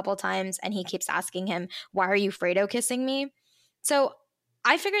him a couple times, and he keeps asking him, why are you Fredo kissing me? So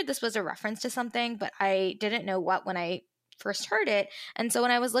I figured this was a reference to something, but I didn't know what when I first heard it. And so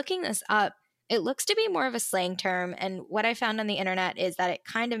when I was looking this up, it looks to be more of a slang term. And what I found on the internet is that it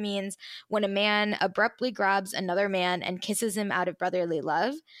kind of means when a man abruptly grabs another man and kisses him out of brotherly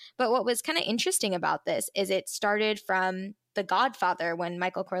love. But what was kind of interesting about this is it started from The Godfather when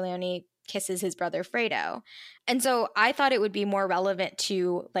Michael Corleone kisses his brother Fredo. And so I thought it would be more relevant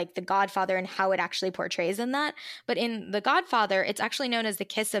to like The Godfather and how it actually portrays in that. But in The Godfather, it's actually known as the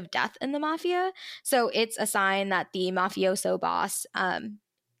kiss of death in the mafia. So it's a sign that the mafioso boss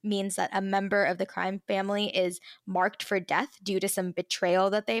means that a member of the crime family is marked for death due to some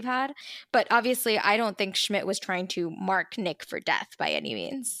betrayal that they've had. But obviously, I don't think Schmidt was trying to mark Nick for death by any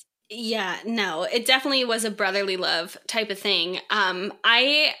means. Yeah, no, it definitely was a brotherly love type of thing.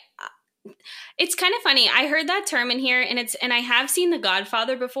 It's kind of funny. I heard that term in here, and I have seen The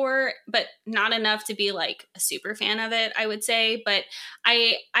Godfather before, but not enough to be like a super fan of it, I would say. But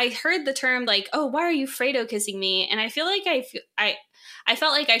I heard the term like, oh, why are you Fredo kissing me? And I feel like I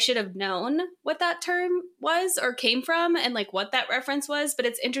felt like I should have known what that term was or came from and like what that reference was. But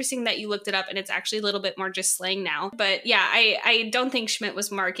it's interesting that you looked it up, and it's actually a little bit more just slang now. But yeah, I don't think Schmidt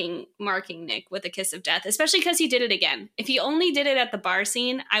was marking Nick with a kiss of death, especially because he did it again. If he only did it at the bar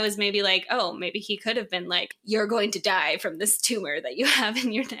scene, I was maybe like, oh, maybe he could have been like, you're going to die from this tumor that you have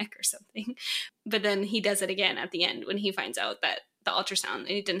in your neck or something. But then he does it again at the end when he finds out that the ultrasound,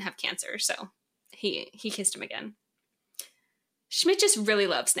 he didn't have cancer. So he kissed him again. Schmidt just really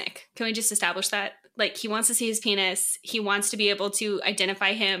loves Nick. Can we just establish that? Like, he wants to see his penis. He wants to be able to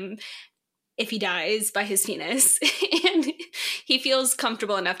identify him if he dies by his penis. And he feels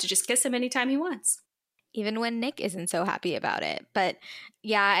comfortable enough to just kiss him anytime he wants. even when Nick isn't so happy about it. But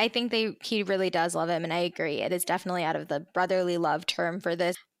yeah, I think he really does love him, and I agree. It is definitely out of the brotherly love term for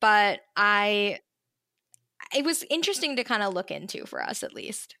this. But it was interesting to kind of look into for us, at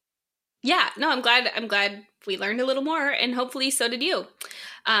least. Yeah, no, I'm glad we learned a little more, and hopefully so did you.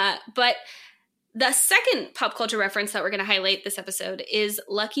 But the second pop culture reference that we're going to highlight this episode is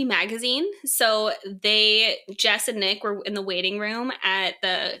Lucky Magazine. So Jess and Nick were in the waiting room at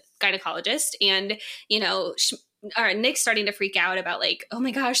the gynecologist, and, you know, Nick's starting to freak out about like, oh my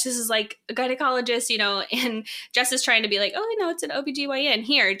gosh, this is like a gynecologist, you know, and Jess is trying to be like, oh, no, it's an OBGYN.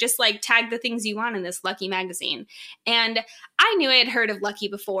 Here, just like tag the things you want in this Lucky magazine. And I knew I had heard of Lucky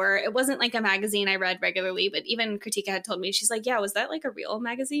before. It wasn't like a magazine I read regularly, but even Kritika had told me, she's like, yeah, was that like a real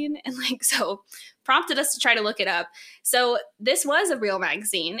magazine? And like, so prompted us to try to look it up. So this was a real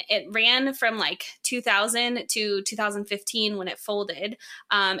magazine. It ran from like 2000 to 2015 when it folded.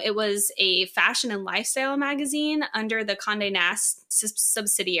 It was a fashion and lifestyle magazine under the Condé Nast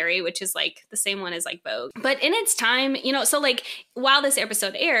subsidiary, which is like the same one as like Vogue. But in its time, you know, so like while this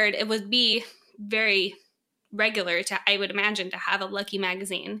episode aired, it would be very regular to, I would imagine, to have a Lucky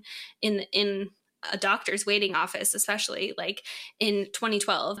magazine in a doctor's waiting office, especially like in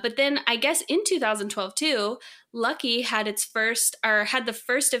 2012. But then I guess in 2012 too, Lucky had the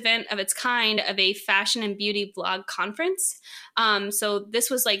first event of its kind of a fashion and beauty blog conference. So this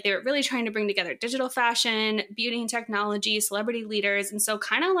was like, they were really trying to bring together digital fashion, beauty and technology, celebrity leaders. And so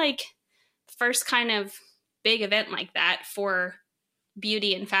kind of like first kind of big event like that for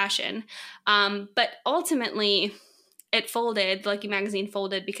beauty and fashion. But ultimately it folded, Lucky Magazine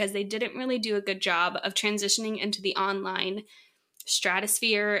folded, because they didn't really do a good job of transitioning into the online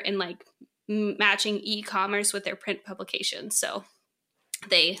stratosphere and like matching e-commerce with their print publications. So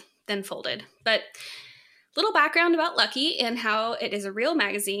they then folded. But little background about Lucky and how it is a real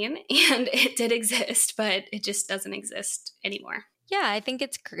magazine, and it did exist, but it just doesn't exist anymore. Yeah, I think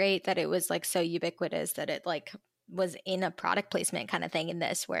it's great that it was like so ubiquitous that it like was in a product placement kind of thing in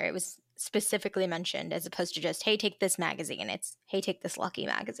this, where it was specifically mentioned as opposed to just, hey, take this magazine. It's, hey, take this Lucky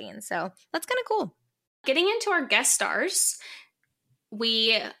magazine. So that's kind of cool. Getting into our guest stars,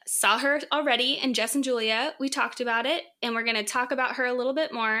 we saw her already in Jess and Julia. We talked about it, and we're going to talk about her a little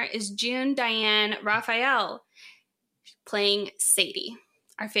bit more, is June Diane Raphael playing Sadie,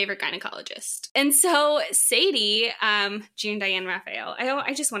 our favorite gynecologist. And so Sadie, June Diane Raphael,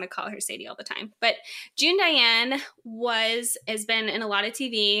 I just want to call her Sadie all the time, but June Diane has been in a lot of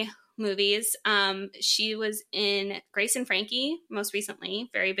TV movies. She was in Grace and Frankie most recently,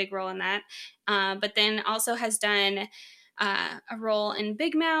 very big role in that, but then also has done a role in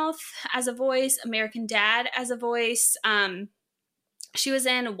Big Mouth as a voice, American Dad as a voice. She was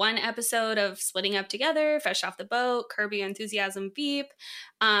in one episode of Splitting Up Together, Fresh Off the Boat, Curb Your Enthusiasm, Veep.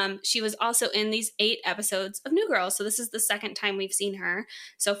 She was also in these 8 episodes of New Girl, so this is the second time we've seen her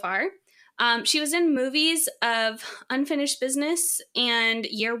so far. She was in movies of Unfinished Business and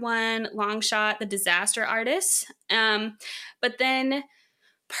Year One, Long Shot, The Disaster Artist. But then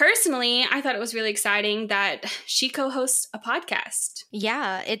personally, I thought it was really exciting that she co-hosts a podcast.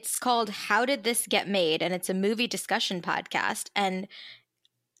 Yeah, it's called How Did This Get Made? And it's a movie discussion podcast. And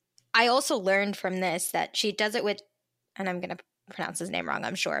I also learned from this that she does it with, and I'm going to pronounce his name wrong,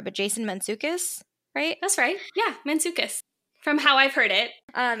 I'm sure, but Jason Mantzoukas, right? That's right. Yeah, Mantzoukas, from how I've heard it.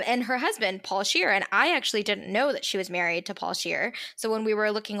 And her husband, Paul Scheer. And I actually didn't know that she was married to Paul Scheer. So when we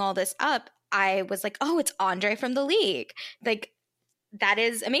were looking all this up, I was like, oh, it's Andre from The League. Like, that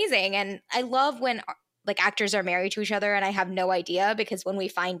is amazing. And I love when like actors are married to each other and I have no idea, because when we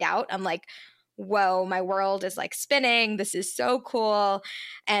find out, I'm like, whoa, my world is like spinning. This is so cool.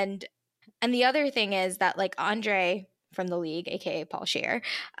 And the other thing is that like Andre from The League, aka Paul Scheer,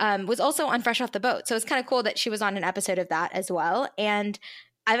 was also on Fresh Off the Boat. So it's kind of cool that she was on an episode of that as well. And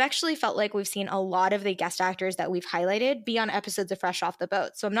I've actually felt like we've seen a lot of the guest actors that we've highlighted be on episodes of Fresh Off the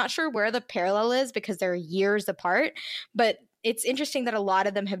Boat. So I'm not sure where the parallel is because they're years apart, but it's interesting that a lot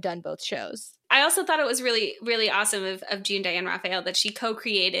of them have done both shows. I also thought it was really, really awesome of June Diane Raphael that she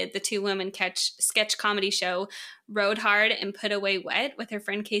co-created the 2 women sketch comedy show Rode Hard and Put Away Wet with her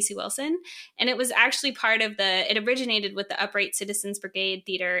friend Casey Wilson. And it was actually it originated with the Upright Citizens Brigade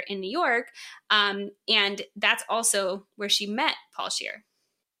Theater in New York. And that's also where she met Paul Scheer.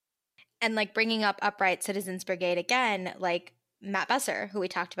 And like bringing up Upright Citizens Brigade again, like Matt Besser, who we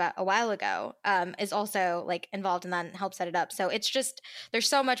talked about a while ago, is also like involved in that and helped set it up. So it's just, there's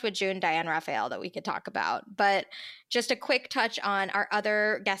so much with June Diane Raphael that we could talk about. But just a quick touch on our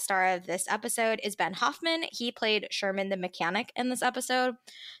other guest star of this episode is Ben Hoffman. He played Sherman the mechanic in this episode.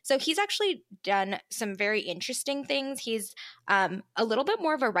 So he's actually done some very interesting things. He's a little bit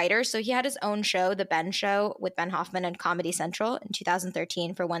more of a writer. So he had his own show, The Ben Show, with Ben Hoffman on Comedy Central in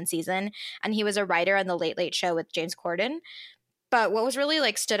 2013 for one season. And he was a writer on The Late Late Show with James Corden. But what was really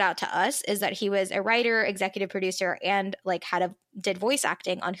like stood out to us is that he was a writer, executive producer, and like did voice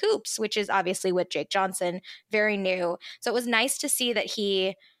acting on Hoops, which is obviously with Jake Johnson, very new. So it was nice to see that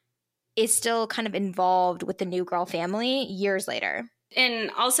he is still kind of involved with the New Girl family years later.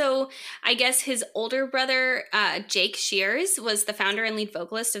 And also, I guess his older brother, Jake Shears, was the founder and lead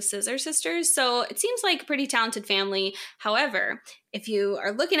vocalist of Scissor Sisters. So it seems like a pretty talented family. However, if you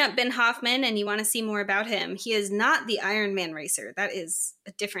are looking up Ben Hoffman and you want to see more about him, he is not the Iron Man racer. That is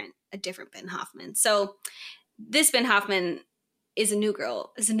a different Ben Hoffman. So this Ben Hoffman is a new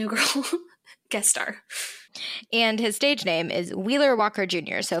girl guest star. And his stage name is Wheeler Walker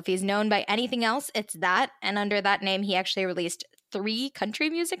Jr. So if he's known by anything else, it's that. And under that name, he actually released 3 country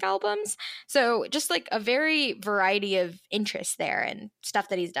music albums. So just like a very variety of interests there and stuff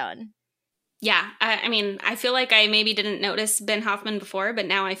that he's done. Yeah, I mean, I feel like I maybe didn't notice Ben Hoffman before, but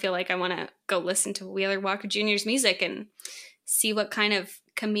now I feel like I want to go listen to Wheeler Walker Jr.'s music and see what kind of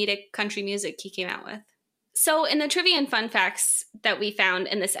comedic country music he came out with. So in the trivia and fun facts that we found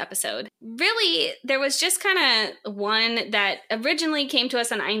in this episode, really, there was just kind of one that originally came to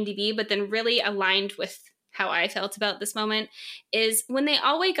us on IMDb, but then really aligned with how I felt about this moment, is when they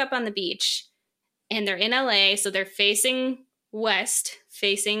all wake up on the beach and they're in LA, so they're facing west,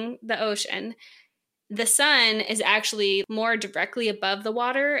 facing the ocean. The sun is actually more directly above the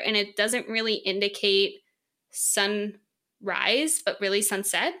water, and it doesn't really indicate sunrise, but really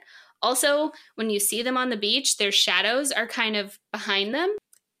sunset. Also, when you see them on the beach, their shadows are kind of behind them.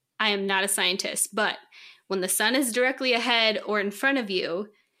 I am not a scientist, but when the sun is directly ahead or in front of you,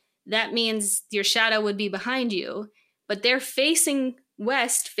 that means your shadow would be behind you. But they're facing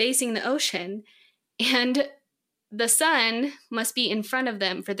west, facing the ocean, and the sun must be in front of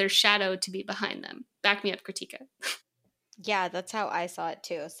them for their shadow to be behind them. Back me up, Kritika. Yeah, that's how I saw it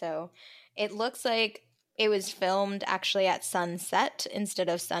too. So it looks like it was filmed actually at sunset instead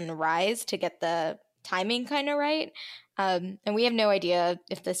of sunrise to get the timing kind of right. And we have no idea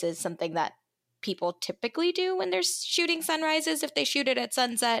if this is something that people typically do when they're shooting sunrises, if they shoot it at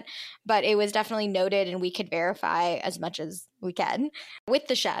sunset, but it was definitely noted, and we could verify as much as we can with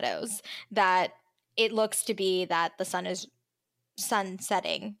the shadows that it looks to be that the sun is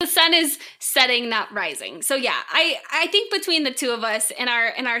setting. The sun is setting, not rising. So yeah, I think between the two of us and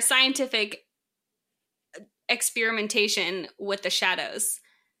our scientific experimentation with the shadows,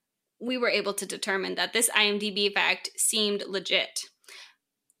 we were able to determine that this IMDb fact seemed legit.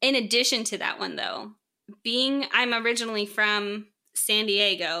 In addition to that one, though, I'm originally from San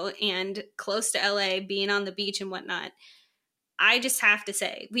Diego and close to LA, being on the beach and whatnot, I just have to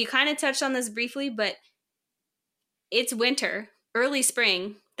say, we kind of touched on this briefly, but it's winter, early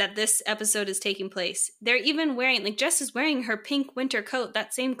spring, that this episode is taking place. They're even wearing, like, Jess is wearing her pink winter coat,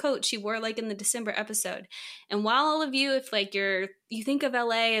 that same coat she wore, like, in the December episode. And while all of you, if, like, you think of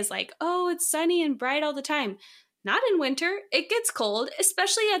LA as, like, oh, it's sunny and bright all the time, not in winter. It gets cold,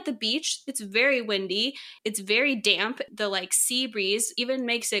 especially at the beach. It's very windy. It's very damp. The, like, sea breeze even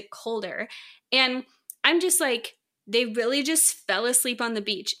makes it colder. And I'm just like, they really just fell asleep on the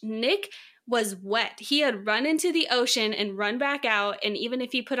beach. Nick was wet. He had run into the ocean and run back out. And even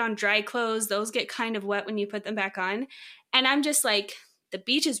if he put on dry clothes, those get kind of wet when you put them back on. And I'm just like, the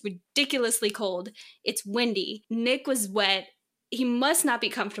beach is ridiculously cold. It's windy. Nick was wet. He must not be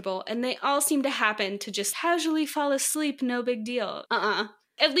comfortable. And they all seem to happen to just casually fall asleep. No big deal.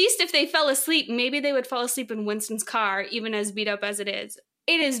 At least if they fell asleep, maybe they would fall asleep in Winston's car, even as beat up as it is.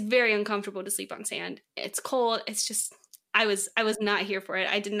 It is very uncomfortable to sleep on sand. It's cold. It's just, I was not here for it.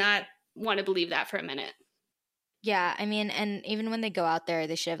 I did not want to believe that for a minute. Yeah, I mean, and even when they go out there,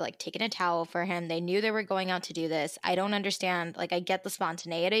 they should have, like, taken a towel for him. They knew they were going out to do this. I don't understand. Like, I get the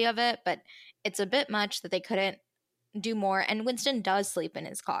spontaneity of it, but it's a bit much that they couldn't do more. And Winston does sleep in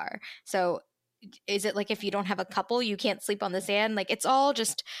his car. So is it like if you don't have a couple, you can't sleep on the sand? Like, it's all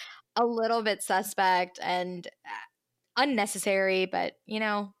just a little bit suspect and unnecessary. But, you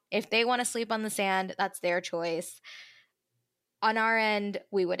know, if they want to sleep on the sand, that's their choice. On our end,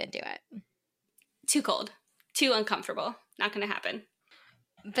 we wouldn't do it. Too cold. Too uncomfortable. Not going to happen.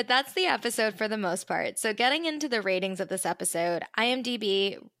 But that's the episode for the most part. So getting into the ratings of this episode,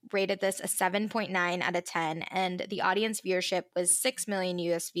 IMDb rated this a 7.9 out of 10, and the audience viewership was 6 million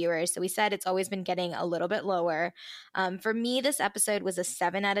US viewers. So we said it's always been getting a little bit lower. For me, this episode was a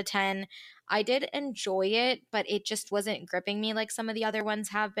 7 out of 10. I did enjoy it, but it just wasn't gripping me like some of the other ones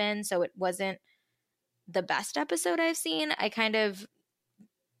have been. So it wasn't the best episode I've seen. I kind of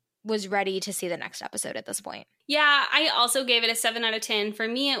was ready to see the next episode at this point. Yeah, I also gave it a 7 out of 10. For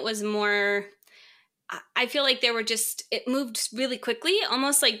me, it was more, I feel like it moved really quickly,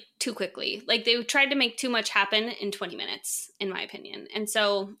 almost like too quickly. Like they tried to make too much happen in 20 minutes, in my opinion. And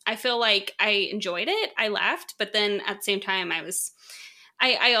so I feel like I enjoyed it. I laughed, but then at the same time,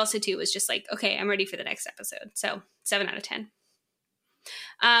 I also too was just like, okay, I'm ready for the next episode. So 7 out of 10.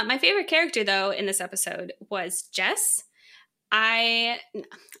 My favorite character, though, in this episode was Jess. I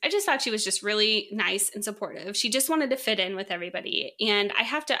just thought she was just really nice and supportive. She just wanted to fit in with everybody. And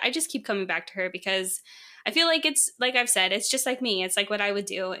I just keep coming back to her because I feel like it's, like I've said, it's just like me. It's like what I would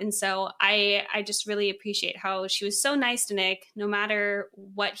do. And so I just really appreciate how she was so nice to Nick, no matter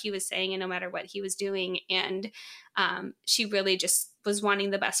what he was saying and no matter what he was doing. And she really just was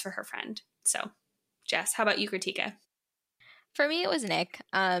wanting the best for her friend. So, Jess, how about you, Kritika? For me, it was Nick.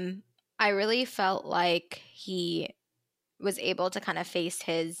 I really felt like he was able to kind of face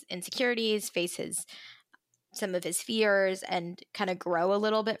his insecurities, some of his fears, and kind of grow a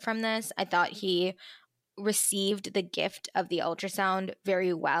little bit from this. I thought he received the gift of the ultrasound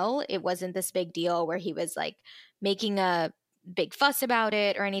very well. It wasn't this big deal where he was like making a big fuss about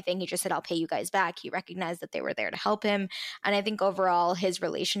it or anything. He just said, I'll pay you guys back. He recognized that they were there to help him. And I think overall his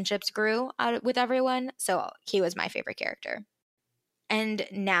relationships grew with everyone. So he was my favorite character. And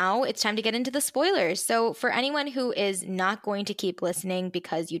now it's time to get into the spoilers. So, for anyone who is not going to keep listening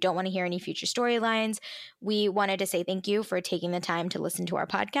because you don't want to hear any future storylines, we wanted to say thank you for taking the time to listen to our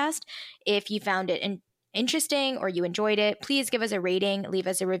podcast. If you found it interesting or you enjoyed it, please give us a rating, leave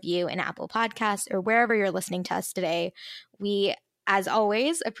us a review in Apple Podcasts or wherever you're listening to us today. We, as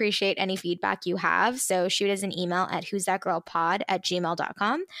always, appreciate any feedback you have. So shoot us an email at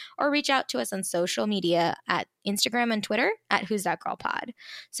who'sthatgirlpod@gmail.com or reach out to us on social media at Instagram and Twitter at who'sthatgirlpod.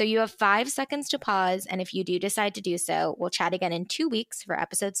 So you have 5 seconds to pause, and if you do decide to do so, we'll chat again in 2 weeks for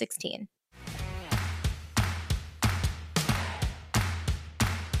episode 16.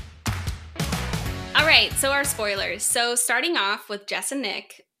 All right, so our spoilers. So starting off with Jess and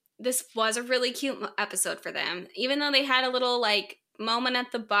Nick, this was a really cute episode for them. Even though they had a little like moment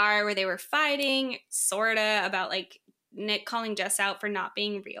at the bar where they were fighting, sorta, about like Nick calling Jess out for not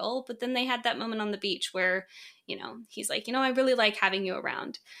being real. But then they had that moment on the beach where, he's like, I really like having you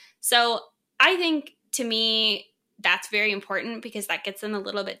around. So I think, to me, that's very important because that gets them a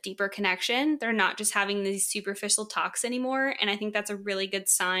little bit deeper connection. They're not just having these superficial talks anymore. And I think that's a really good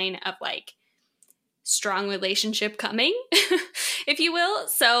sign of like strong relationship coming, if you will.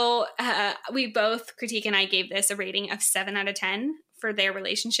 So we both, Kritika and I, gave this a rating of 7 out of 10 for their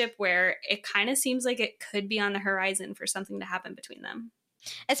relationship, where it kind of seems like it could be on the horizon for something to happen between them.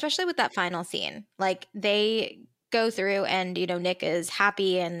 Especially with that final scene. Like they go through and, Nick is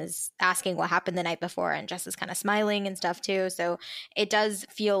happy and is asking what happened the night before, and Jess is kind of smiling and stuff too. So it does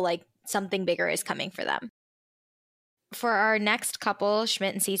feel like something bigger is coming for them. For our next couple,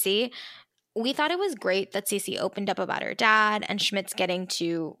 Schmidt and Cece, we thought it was great that Cece opened up about her dad and Schmidt's getting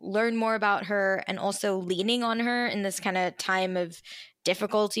to learn more about her and also leaning on her in this kind of time of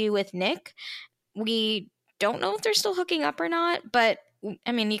difficulty with Nick. We don't know if they're still hooking up or not, but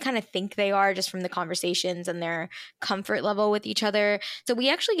I mean, you kind of think they are just from the conversations and their comfort level with each other. So we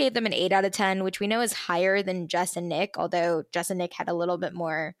actually gave them an 8 out of 10, which we know is higher than Jess and Nick, although Jess and Nick had a little bit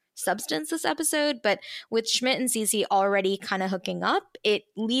more substance this episode. But with Schmidt and Cece already kind of hooking up, it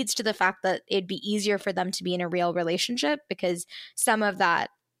leads to the fact that it'd be easier for them to be in a real relationship because some of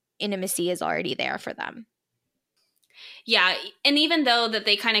that intimacy is already there for them. Yeah, and even though that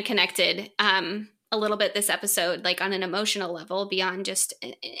they kind of connected a little bit this episode, like on an emotional level beyond just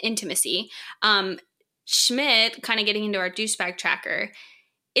intimacy, Schmidt, kind of getting into our douchebag tracker,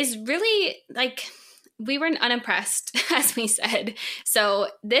 is really like, we were unimpressed, as we said. So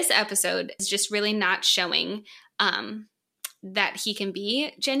this episode is just really not showing that he can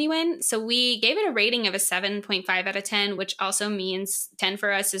be genuine. So we gave it a rating of a 7.5 out of 10, which also means 10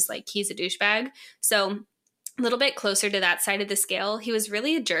 for us is like he's a douchebag. So a little bit closer to that side of the scale. He was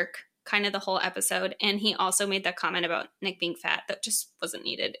really a jerk kind of the whole episode. And he also made that comment about Nick being fat that just wasn't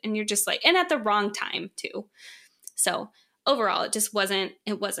needed. And you're just like, and at the wrong time too. So overall, it wasn't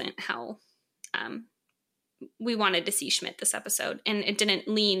how we wanted to see Schmidt this episode. And it didn't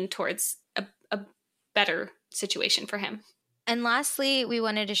lean towards a better situation for him. And lastly, we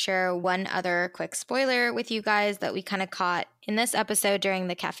wanted to share one other quick spoiler with you guys that we kind of caught in this episode during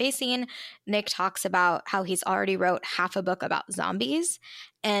the cafe scene. Nick talks about how he's already wrote half a book about zombies.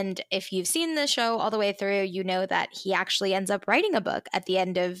 And if you've seen the show all the way through, you know that he actually ends up writing a book at the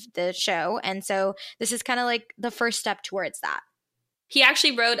end of the show. And so this is kind of like the first step towards that. He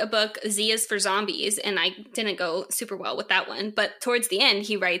actually wrote a book, Z is for Zombies, and I didn't go super well with that one. But towards the end,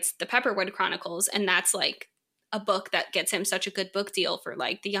 he writes the Pepperwood Chronicles, and that's like a book that gets him such a good book deal for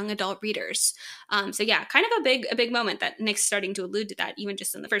like the young adult readers. So yeah, kind of a big moment that Nick's starting to allude to that even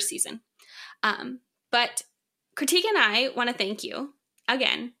just in the first season. But Kritika and I want to thank you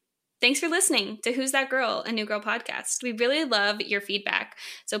again. Thanks for listening to Who's That Girl, a New Girl podcast. We really love your feedback.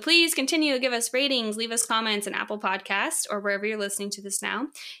 So please continue to give us ratings, leave us comments in Apple Podcast or wherever you're listening to this now.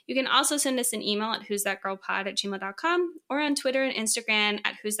 You can also send us an email at who'sthatgirlpod@gmail.com or on Twitter and Instagram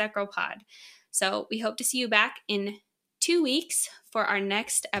at who'sthatgirlpod. So we hope to see you back in 2 weeks for our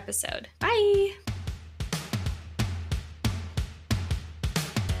next episode. Bye!